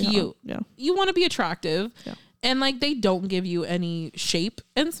like Trying to be cute. hot. Yeah. You want to be attractive. Yeah. And like they don't give you any shape.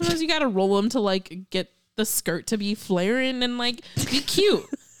 And sometimes you got to roll them to like get the skirt to be flaring and like be cute.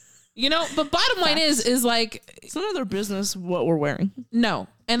 But bottom line is like It's none of their business what we're wearing. no.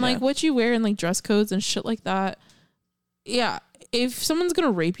 And like Yeah. what you wear and like dress codes and shit like that. Yeah. If someone's going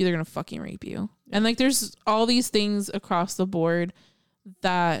to rape you, they're going to fucking rape you. And like there's all these things across the board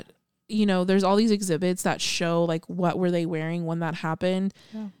that, there's all these exhibits that show like what were they wearing when that happened.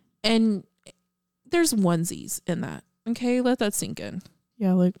 Yeah. And there's onesies in that. Okay. Let that sink in.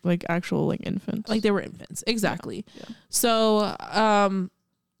 Yeah, like actual like infants. Like they were infants. Exactly. Yeah. So,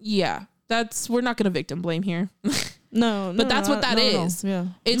 we're not going to victim blame here. No, But that's what that not at all. is. Yeah.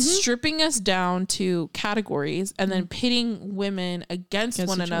 It's stripping us down to categories and then pitting women against Against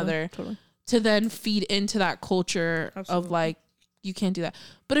one each other. another Totally. to then feed into that culture of Absolutely. like, you can't do that.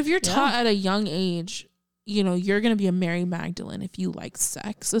 But if you're taught at a young age, you're going to be a Mary Magdalene if you like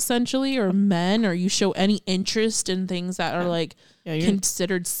sex essentially, or men, or you show any interest in things that are like Yeah, you're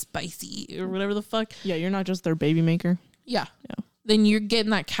considered spicy or whatever the fuck. you're not just their baby maker. Yeah. Yeah. Then you're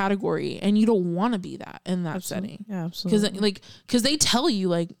getting that category and you don't want to be that in that setting. Yeah, absolutely. Because they tell you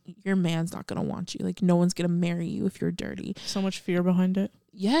like your man's not gonna want you, like no one's gonna marry you if you're dirty. So much fear behind it.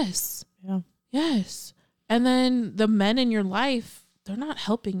 Yes, Yeah. and then the men in your life, they're not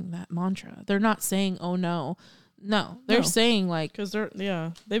helping that mantra. They're not saying oh no, they're No. saying like Because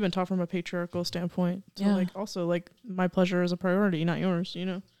they've been taught from a patriarchal standpoint. So Yeah. like also like my pleasure is a priority, not yours,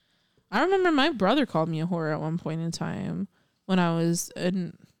 I remember my brother called me a whore at one point in time when I was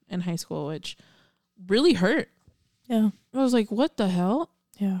in high school, which really hurt. Yeah. I was like, what the hell?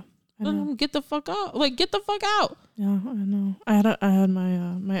 Yeah. I know. Get the fuck out. Like, get the fuck out. Yeah, I know. I had my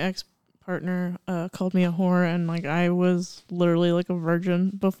my ex partner called me a whore, and like I was literally like a virgin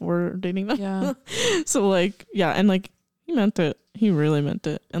before dating them. Yeah. So like and like he meant it. He really meant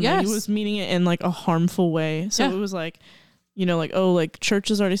it, and like, Yes. he was meaning it in like a harmful way. So Yeah. it was like, like oh, like church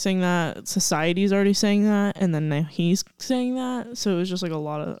is already saying that, society's already saying that, and then now he's saying that. So it was just like a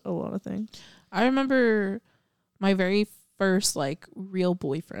lot of things. I remember my very first like real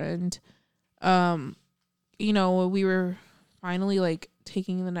boyfriend. We were finally like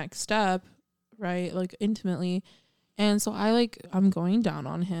taking the next step, right? Like intimately. And so I'm going down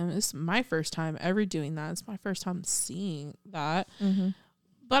on him. It's my first time ever doing that. It's my first time seeing that.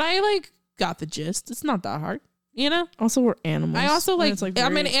 But I like got the gist. It's not that hard, Also, we're animals. I also And like, it's,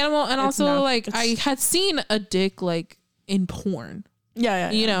 I'm an animal, and it's also not- like I it's- had seen a dick like in porn. yeah,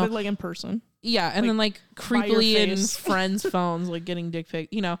 but like in person. Yeah, and Like, then like by your creepily in face. friends' phones, like getting dick pic,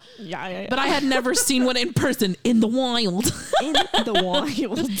 Yeah. But I had never seen one in person in the wild. in the wild.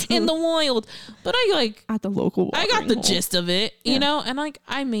 In the wild. But I like At the local I got watering the hole. gist of it, Yeah. and like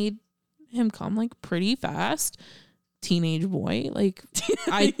I made him come like pretty fast. Teenage boy. Like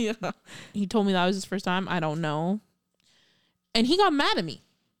Yeah. he told me that was his first time. I don't know. And he got mad at me.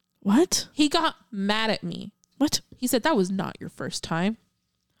 What? He got mad at me. What? He said that was not your first time.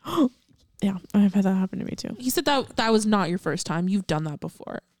 Yeah, I've had that happen to me too. He said that was not your first time. You've done that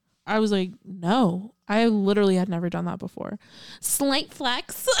before. I was like, no, I literally had never done that before. Slight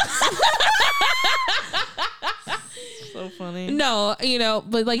flex. So funny. No,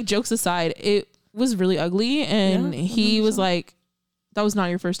 but like jokes aside, it was really ugly. And Yeah, he was 100%. like, that was not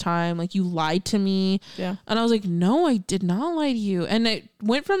your first time. Like you lied to me. Yeah. And I was like, no, I did not lie to you. And it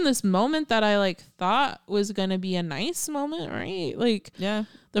went from this moment that I like thought was going to be a nice moment, right? Like Yeah.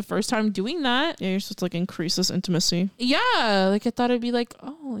 the first time doing that. Yeah, you're supposed to like increase this intimacy. Yeah. Like I thought it'd be like,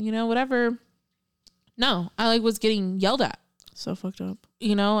 oh, whatever. No, I like was getting yelled at, So fucked up.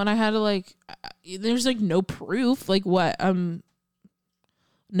 and I had to like, there's like no proof. Like what?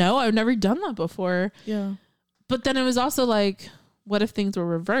 No, I've never done that before. Yeah. But then it was also like, what if things were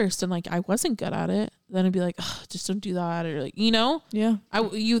reversed and like I wasn't good at it? Then it'd be like, oh, just don't do that, or like, Yeah.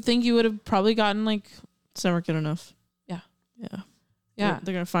 you think you would have probably gotten like, It's never good enough. Yeah. Yeah. Yeah.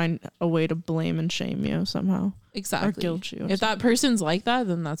 They're gonna find a way to blame and shame you somehow. Exactly. Or guilt you. Or If that person's like that,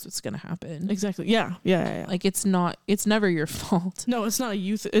 then that's what's gonna happen. exactly. Yeah. Like it's never your fault. No, it's not a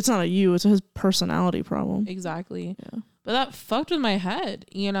you. It's not a you. It's his personality problem. Exactly. Yeah, But that fucked with my head,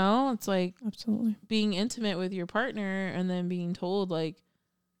 you know? It's like absolutely. being intimate with your partner and then being told like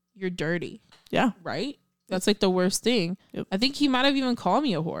you're dirty, Yeah. right? That's like the worst thing. Yep. I think he might have even called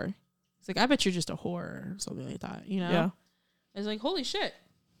me a whore. It's like, I bet you're just a whore or something like that, you know? Yeah. It's like, holy shit.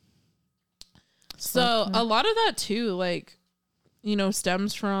 So a lot of that too, like, you know,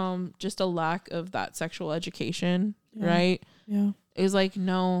 stems from just a lack of that sexual education, Yeah. right? Yeah. Is like,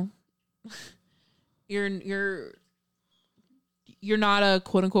 no, you're not a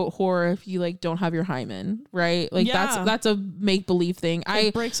quote unquote whore if you like don't have your hymen, right? Like Yeah. that's a make believe thing.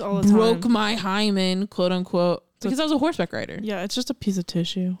 It breaks all the broke time. my hymen, quote unquote, because I was a horseback rider. Yeah, it's just a piece of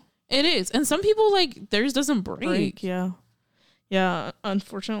tissue. It is, and some people like theirs doesn't break. Yeah. Yeah.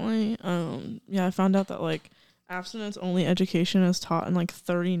 Unfortunately, yeah, I found out that like abstinence only education is taught in like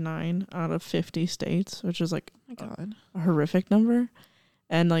 39 out of 50 states, which is like Oh my God. a horrific number.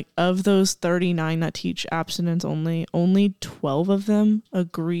 And like of those 39 that teach abstinence only 12 of them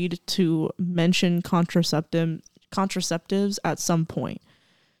agreed to mention contraceptives at some point.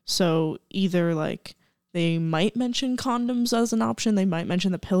 So either like they might mention condoms as an option, they might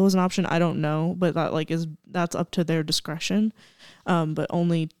mention the pill as an option, I don't know, but that's up to their discretion. But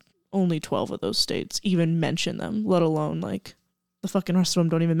only 12 of those states even mention them, let alone like the fucking rest of them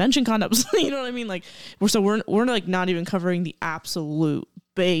don't even mention condoms. You know what I mean? Like we're like not even covering the absolute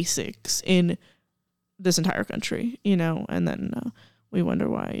basics in this entire country, you know, and then we wonder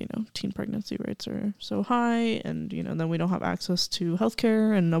why, you know, teen pregnancy rates are so high, and you know, then we don't have access to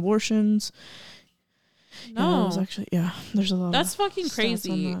healthcare and abortions. No, it's actually, there's a lot. that's of fucking stats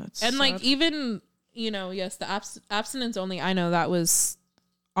crazy. on that. And like Sad. even, you know, yes, the abstinence only. I know that was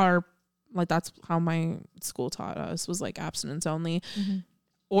that's how my school taught us, was like abstinence only,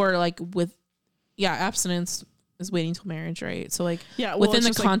 or like abstinence is waiting till marriage, right? So like within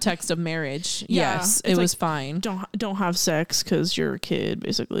the context of marriage, yes, it was fine. Don't have sex because you're a kid,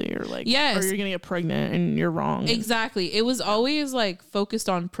 basically, or like, yes, or you're gonna get pregnant and you're wrong. Exactly. It was always like focused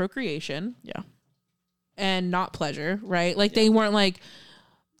on procreation, and not pleasure, right? Like they weren't like,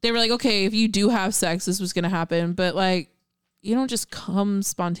 they were like, okay, if you do have sex, this was gonna happen, but like you don't just come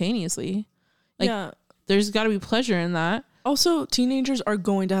spontaneously. Like there's got to be pleasure in that. Also, teenagers are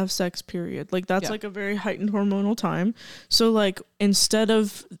going to have sex, period. Like that's like a very heightened hormonal time. So like instead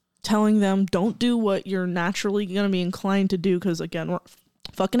of telling them don't do what you're naturally going to be inclined to do, because again, we're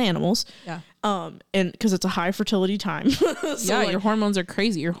fucking animals. And because it's a high fertility time. So your hormones are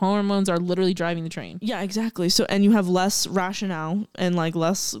crazy. Your hormones are literally driving the train. Yeah, exactly. So, and you have less rationale and like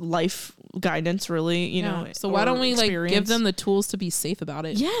less life guidance, really, you know. So why don't we like give them the tools to be safe about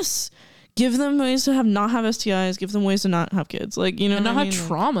it? Yes. Give them ways to not have STIs. Give them ways to not have kids. Like, you know, and not have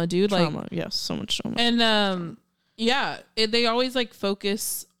trauma, dude. Trauma. Like, yes, so much trauma. And they always like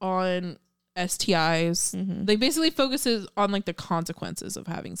focus on STIs. They basically focuses on like the consequences of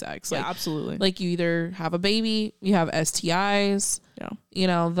having sex. Like, absolutely. Like you either have a baby, you have STIs. Yeah. You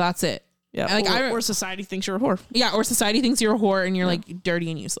know, that's it. Yeah. Like or society thinks you're a whore. Yeah. Or society thinks you're a whore and you're like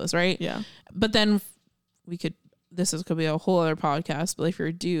dirty and useless, right? Yeah. But then could be a whole other podcast, but if you're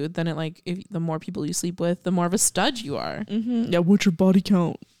a dude, then the more people you sleep with, the more of a stud you are. Yeah. What's your body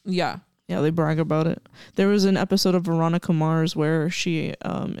count? Yeah. Yeah, they brag about it. There was an episode of Veronica Mars where she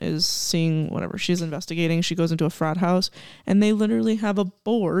is seeing whatever she's investigating. She goes into a frat house and they literally have a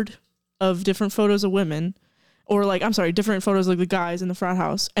board of different photos of women, or like, I'm sorry, different photos of the guys in the frat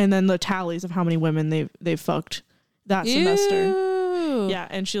house, and then the tallies of how many women they've fucked that semester. Yeah,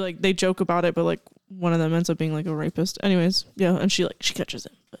 and they joke about it, but like one of them ends up being like a rapist. Anyways, yeah, and she catches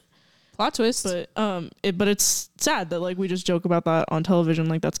him. Plot twist. But it's sad that like we just joke about that on television,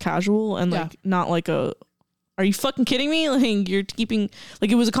 like that's casual and like not like are you fucking kidding me? Like you're keeping,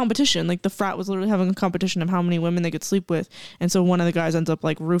 like it was a competition. Like the frat was literally having a competition of how many women they could sleep with, and so one of the guys ends up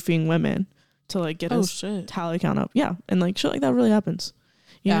like roofing women to like get his tally count up. Yeah, and like shit like that really happens.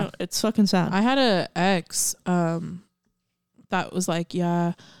 You know, it's fucking sad. I had a ex that was like, you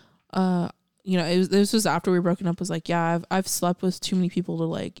know, this was after we were broken up, was like, I've slept with too many people to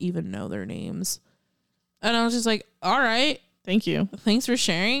like even know their names. And I was just like, all right. Thank you. Thanks for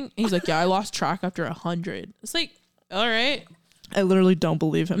sharing. And he's like, I lost track after 100. It's like, all right. I literally don't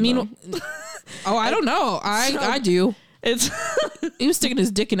believe him. I mean, I don't know. I do. He was sticking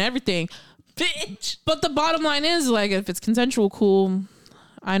his dick in everything. Bitch. But the bottom line is, like, if it's consensual, cool.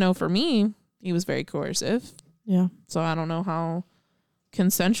 I know for me, he was very coercive. Yeah. So I don't know how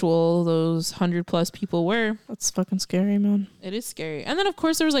consensual those 100+ people were. That's fucking scary, man. It is scary. And then of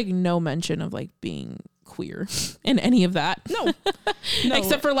course there was like no mention of like being queer in any of that. No,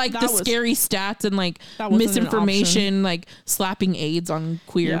 Except for like the scary stats and like that wasn't an misinformation, like slapping AIDS on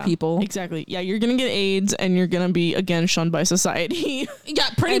queer people. Exactly. Yeah, you're gonna get AIDS and you're gonna be again shunned by society. Yeah,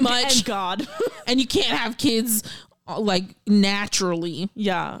 pretty much. And God. And you can't have kids like naturally.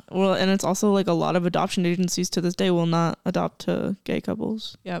 Yeah. Well, and it's also like a lot of adoption agencies to this day will not adopt gay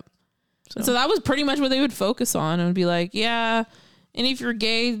couples. Yep. So that was pretty much what they would focus on. It would be like, yeah, and if you're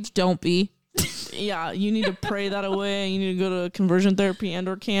gay, don't be. Yeah, you need to pray that away. You need to go to conversion therapy and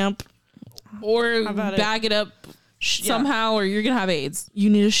or camp. Or bag it up somehow, or you're going to have AIDS. You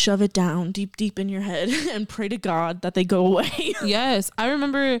need to shove it down deep in your head and pray to God that they go away. Yes. I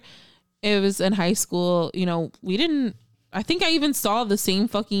remember it was in high school. You know, I think I even saw the same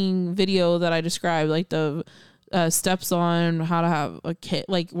fucking video that I described, like the steps on how to have a kid,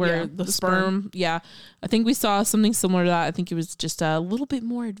 like where the sperm. Yeah. I think we saw something similar to that. I think it was just a little bit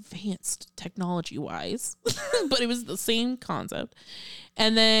more advanced technology wise, but it was the same concept.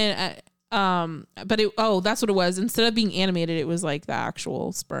 And then, that's what it was. Instead of being animated, it was like the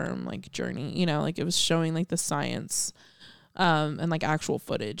actual sperm, like journey, you know, like it was showing like the science, and like actual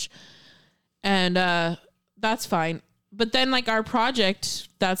footage. And, that's fine. But then like our project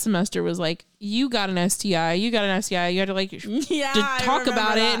that semester was like, you got an STI, you had to like to talk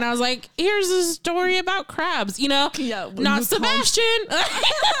about it. And I was like, here's a story about crabs, you know? Yeah. Not Sebastian. Not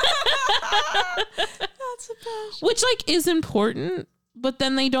Sebastian. Which like is important, but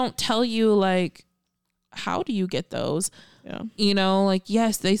then they don't tell you like, how do you get those? Yeah. You know, like,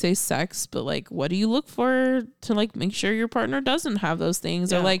 yes, they say sex, but like, what do you look for to like make sure your partner doesn't have those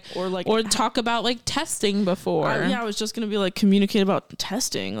things? Yeah. Or talk about like testing before. I was just going to be like, communicate about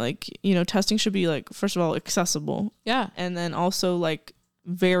testing. Like, you know, testing should be like, first of all, accessible. Yeah. And then also like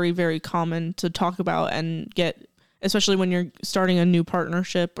very, very common to talk about and get, especially when you're starting a new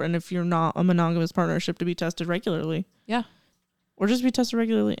partnership. And if you're not a monogamous partnership, to be tested regularly. Yeah. Or just be tested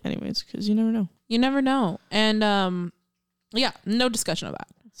regularly anyways, because you never know. You never know. And, yeah, no discussion of that.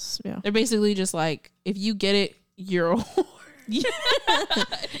 Yeah. They're basically just like, if you get it, you're a whore.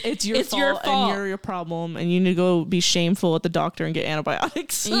 It's your fault and you're your problem, and you need to go be shameful at the doctor and get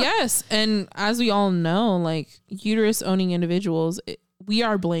antibiotics. Yes. And as we all know, like uterus owning individuals, we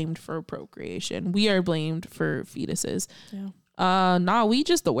are blamed for procreation. We are blamed for fetuses. Yeah. We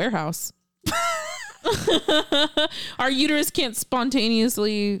just the warehouse. Our uterus can't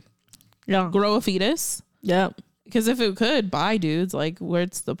spontaneously grow a fetus. Yeah. Because if it could, bye, dudes. Like,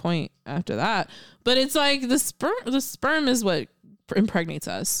 what's the point after that? But it's like the sperm is what impregnates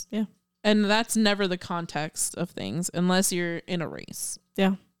us. Yeah. And that's never the context of things unless you're in a race.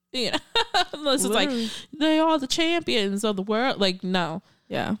 Yeah. You know? Unless it's like, they are the champions of the world. Like, no.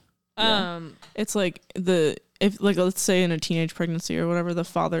 Yeah. It's like if let's say in a teenage pregnancy or whatever, the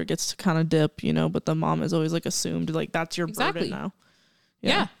father gets to kind of dip, you know, but the mom is always like assumed like that's your burden now.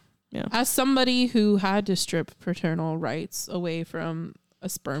 Yeah. As somebody who had to strip paternal rights away from a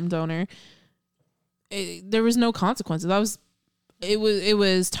sperm donor, there was no consequences. It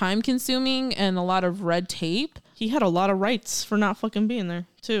was time consuming and a lot of red tape. He had a lot of rights for not fucking being there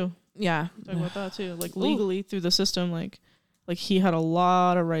too. Yeah. Talk about that too. Like legally through the system, like he had a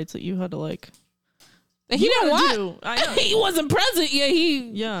lot of rights that you had to like. He didn't want. Do. I know. He wasn't present.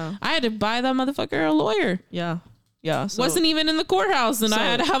 Yeah. I had to buy that motherfucker a lawyer. Yeah. Yeah. So, wasn't even in the courthouse, and I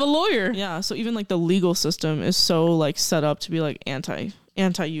had to have a lawyer. Yeah. So even like the legal system is so like set up to be like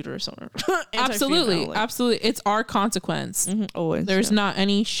anti-uterus owner. Absolutely. Like. Absolutely. It's our consequence. Mm-hmm. Always. There's not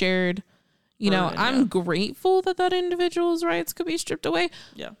any shared, I'm grateful that individual's rights could be stripped away.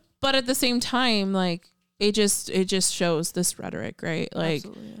 Yeah. But at the same time, like, it just shows this rhetoric, right? Like,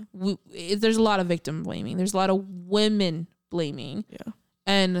 there's a lot of victim blaming. There's a lot of women blaming. Yeah.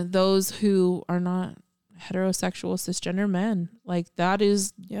 And those who are not heterosexual cisgender men, like, that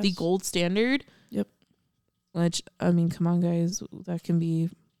is the gold standard. Yep. Which, I mean, come on, guys, that can be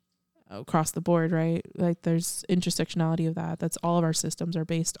across the board, right? Like, there's intersectionality of that. That's all of our systems are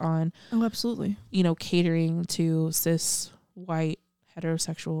based on. Oh, absolutely. Catering to cis, white,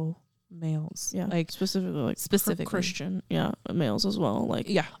 heterosexual males. Yeah. Like specifically Christian. Yeah. Males as well. Like,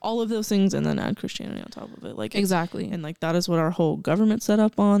 all of those things, and then add Christianity on top of it. Like, exactly. And like, that is what our whole government set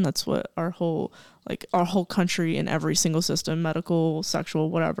up on. That's what our whole country in every single system, medical, sexual,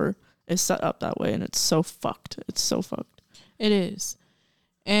 whatever, is set up that way. And it's so fucked. It's so fucked. It is.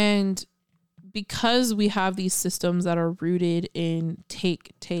 And because we have these systems that are rooted in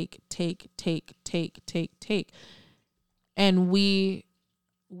take, and we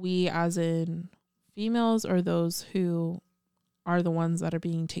as in females or those who are the ones that are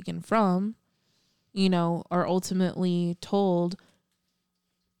being taken from, you know, are ultimately told,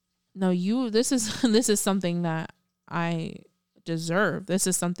 no, this is something that I deserve. This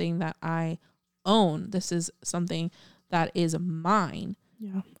is something that I own. This is something that is mine.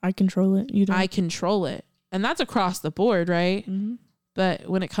 Yeah. I control it. You don't. I control it. And that's across the board, right? Mm-hmm. But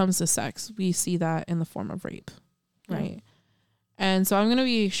when it comes to sex, we see that in the form of rape, right? Yeah. And so I'm going to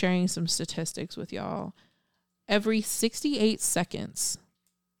be sharing some statistics with y'all. Every 68 seconds,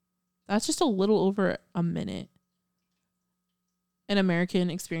 that's just a little over a minute, an American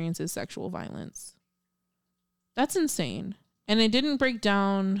experiences sexual violence. That's insane. And it didn't break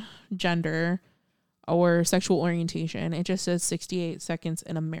down gender or sexual orientation. It just says 68 seconds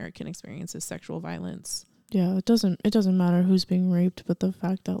an American experiences sexual violence. Yeah, it doesn't matter who's being raped, but the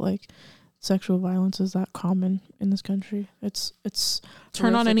fact that like sexual violence is that common in this country, it's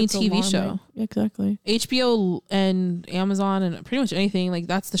turn on horrific, any it's TV alarming. show. Exactly. HBO and Amazon and pretty much anything, like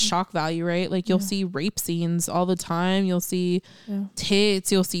that's the shock value, right? Like you'll see rape scenes all the time. You'll see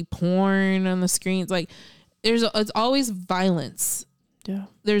tits, you'll see porn on the screens. Like it's always violence. Yeah.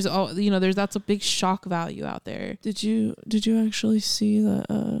 That's a big shock value out there. Did you actually see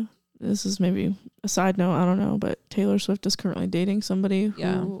that this is maybe a side note, I don't know, but Taylor Swift is currently dating somebody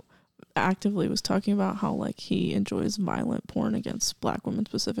who actively was talking about how like he enjoys violent porn against Black women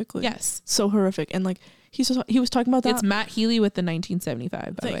specifically. Yes. So horrific. And like he was talking about that. It's Matt Healy with the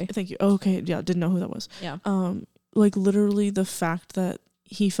 1975, by the way. Thank you. Oh, okay. Yeah, didn't know who that was. Yeah. Like literally the fact that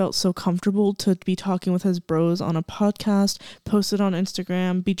he felt so comfortable to be talking with his bros on a podcast, post it on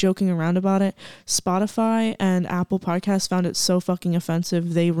Instagram, be joking around about it. Spotify and Apple Podcasts found it so fucking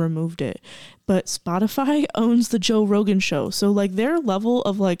offensive, they removed it. But Spotify owns the Joe Rogan show. So like their level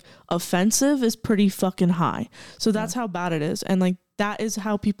of like offensive is pretty fucking high. So that's how bad it is. And like that is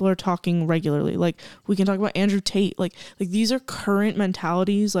how people are talking regularly. Like we can talk about Andrew Tate. Like these are current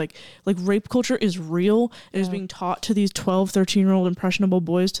mentalities. Like rape culture is real. It is being taught to these 12, 13-year-old impressionable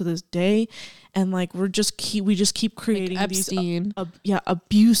boys to this day. And like we just keep creating like these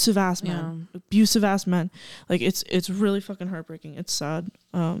abusive ass men. Yeah. Abusive ass men. Like it's really fucking heartbreaking. It's sad.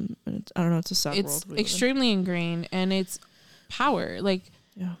 And I don't know, it's a sad world. It's extremely ingrained, and it's power. Like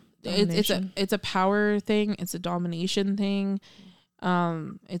it's a power thing, it's a domination thing.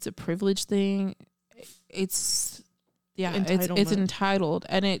 It's a privilege thing. It's entitled,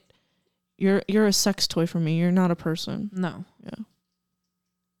 and you're a sex toy for me. You're not a person. No.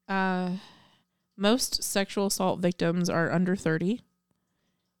 Yeah. Most sexual assault victims are under 30,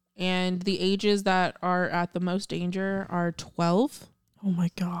 and the ages that are at the most danger are 12. Oh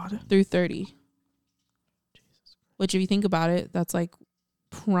my God. Through 30. Jesus. Which, if you think about it, that's like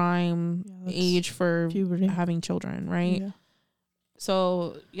prime age for puberty. Having children, right? Yeah.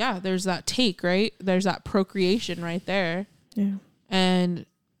 So, yeah, there's that take, right? There's that procreation right there. Yeah. And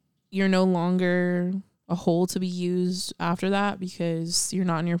you're no longer a hole to be used after that because you're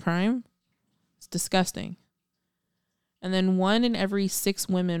not in your prime. It's disgusting. And then 1 in every 6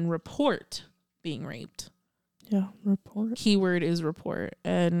 women report being raped. Yeah, report. Keyword is report.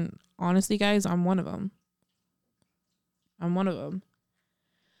 And honestly, guys, I'm one of them. 1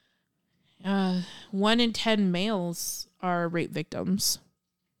 in 10 males are rape victims.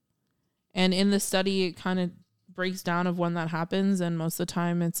 And in the study, it kind of breaks down of when that happens. And most of the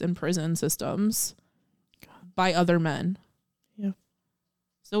time it's in prison systems by other men. Yeah.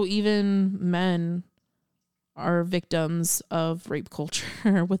 So even men are victims of rape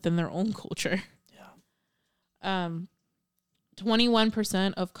culture within their own culture. Yeah.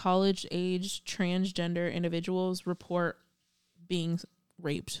 21% of college-age transgender individuals report being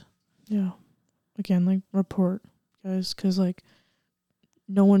raped. Yeah. Again, like, report, guys, because, like,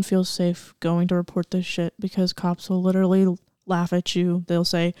 no one feels safe going to report this shit because cops will literally laugh at you. They'll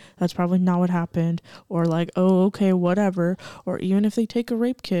say, that's probably not what happened. Or, like, oh, okay, whatever. Or even if they take a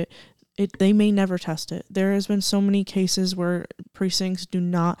rape kit, they may never test it. There has been so many cases where precincts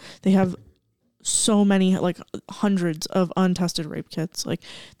they have so many, like, hundreds of untested rape kits. Like,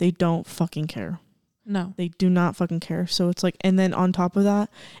 they don't fucking care. No. They do not fucking care. So it's like, and then on top of that,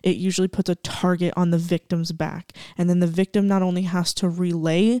 it usually puts a target on the victim's back. And then the victim not only has to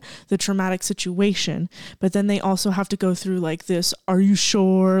relay the traumatic situation, but then they also have to go through like this, are you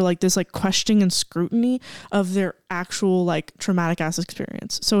sure? Like this like questioning and scrutiny of their actual like traumatic ass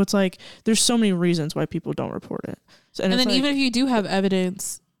experience. So it's like, there's so many reasons why people don't report it. So, and then like, even if you do have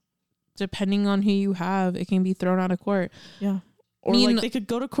evidence, depending on who you have, it can be thrown out of court. Yeah. Or like they could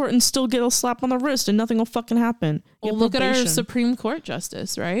go to court and still get a slap on the wrist and nothing will fucking happen. Well, look at our Supreme Court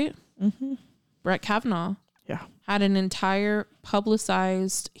justice, right? Mm-hmm. Brett Kavanaugh. Yeah. Had an entire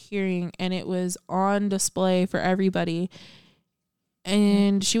publicized hearing and it was on display for everybody.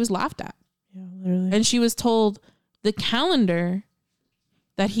 and she was laughed at. Yeah, literally. And she was told the calendar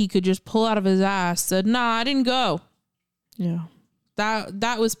that he could just pull out of his ass said, nah, I didn't go. Yeah.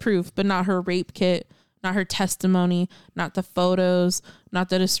 That was proof, but not her rape kit, not her testimony, not the photos, not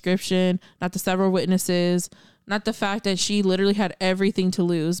the description, not the several witnesses, not the fact that she literally had everything to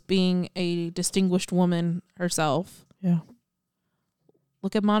lose being a distinguished woman herself. Yeah.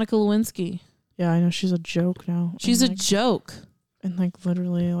 Look at Monica Lewinsky. Yeah, I know she's a joke now. She's and a joke. And like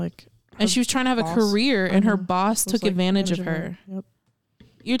literally like. And she was trying to have a career and her boss took advantage of her. Yep.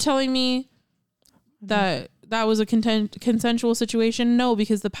 You're telling me that was a consensual situation? No,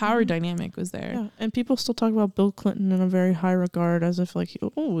 because the power dynamic was there. Yeah, and people still talk about Bill Clinton in a very high regard as if like,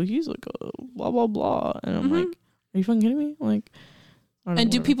 he's like a blah, blah, blah. And I'm like, are you fucking kidding me? Like, I don't know,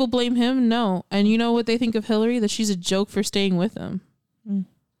 and do whatever. people blame him? No. And you know what they think of Hillary? That she's a joke for staying with him.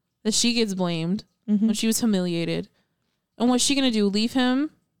 That she gets blamed when she was humiliated. And what's she going to do? Leave him?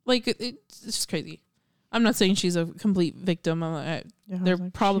 Like, it's just crazy. I'm not saying she's a complete victim. They're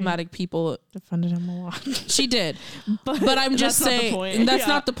like, problematic people. Defended him a lot. She did. But I'm just saying, that's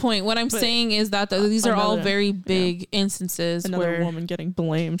not the point. What I'm saying is that these are all very big instances Another where woman getting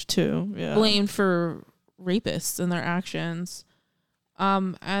blamed too. Yeah. blamed for rapists and their actions.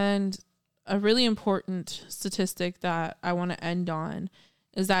 And a really important statistic that I want to end on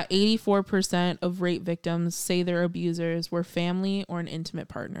is that 84% of rape victims say their abusers were family or an intimate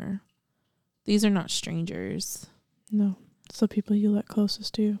partner. These are not strangers. No, it's the people you let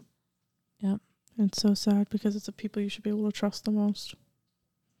closest to you. Yep. And it's so sad because it's the people you should be able to trust the most.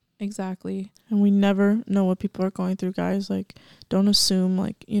 Exactly. And we never know what people are going through, guys. Like, don't assume,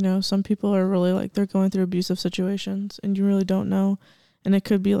 like, some people are really, like, they're going through abusive situations and you really don't know. And it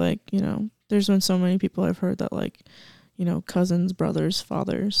could be, like, there's been so many people I've heard that, like, cousins, brothers,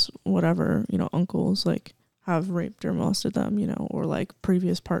 fathers, whatever, uncles, like, have raped or molested them, or, like,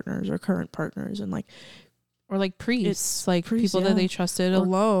 previous partners or current partners and, like, or, like, priests, like, priests, people that they trusted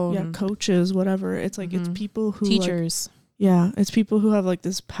alone. Yeah, coaches, whatever. It's, like, it's people who, teachers. Like, yeah, it's people who have, like,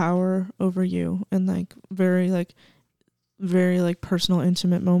 this power over you and, like, very, like, personal,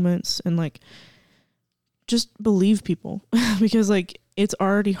 intimate moments and, like, just believe people because, like, it's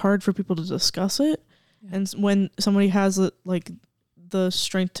already hard for people to discuss it. Yeah. And when somebody has, like, the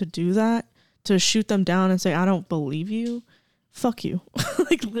strength to do that, to shoot them down and say, I don't believe you, fuck you.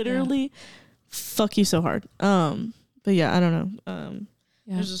 Like, literally, fuck you so hard. But, yeah, I don't know.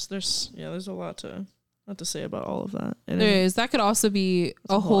 There's a lot to say about all of that. And there is. That could also be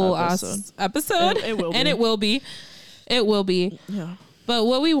a whole episode. It will be. And it will be. It will be. Yeah. But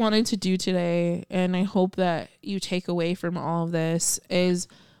what we wanted to do today, and I hope that you take away from all of this, is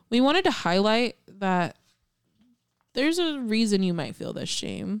we wanted to highlight that there's a reason you might feel this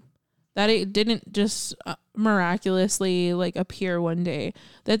shame, that it didn't just miraculously like appear one day,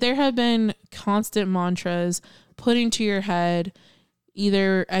 that there have been constant mantras put into your head,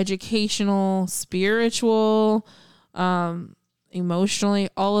 either educational, spiritual, emotionally,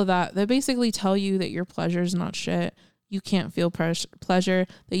 all of that basically tell you that your pleasure is not shit. You can't feel pleasure,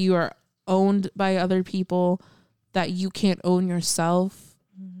 that you are owned by other people, that you can't own yourself.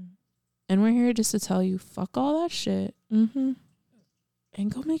 Mm-hmm. And we're here just to tell you, fuck all that shit. Mm-hmm.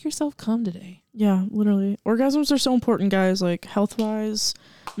 And go make yourself come today. Yeah, literally. Orgasms are so important, guys. Like, health-wise,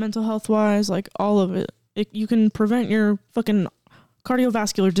 mental health-wise, like, all of it. You can prevent your fucking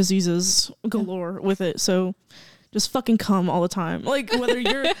cardiovascular diseases galore with it. So just fucking come all the time. Like, whether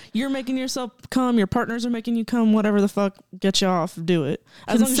you're making yourself come, your partners are making you come, whatever the fuck, get you off, do it.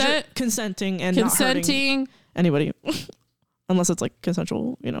 As long as you're consenting and not hurting anybody. Unless it's like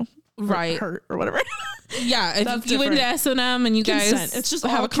consensual, right, hurt or whatever. Yeah, if you into S&M and you guys it's just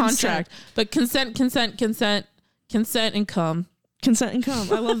have a contract. But consent, and come. Consent and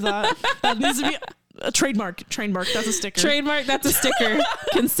come. I love that. That needs to be a trademark. That's a sticker. That's a sticker.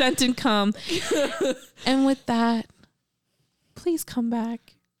 Consent and come. And with that, please come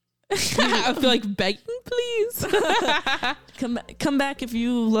back. I feel like begging, please. Come back if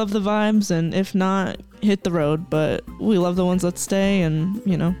you love the vibes, and if not, hit the road. But we love the ones that stay, and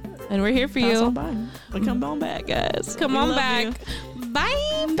and we're here for you. But come on back, guys. Come on back. You.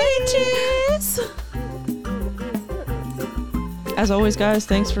 Bye, bitches. As always, guys,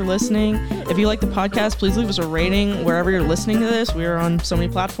 thanks for listening. If you like the podcast, please leave us a rating wherever you're listening to this. We are on so many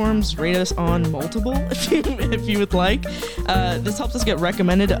platforms. Rate us on multiple if you would like. This helps us get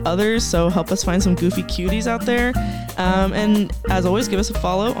recommended to others, so help us find some goofy cuties out there. And as always, give us a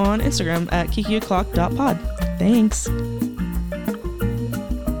follow on Instagram at kikio'clock.pod. Thanks.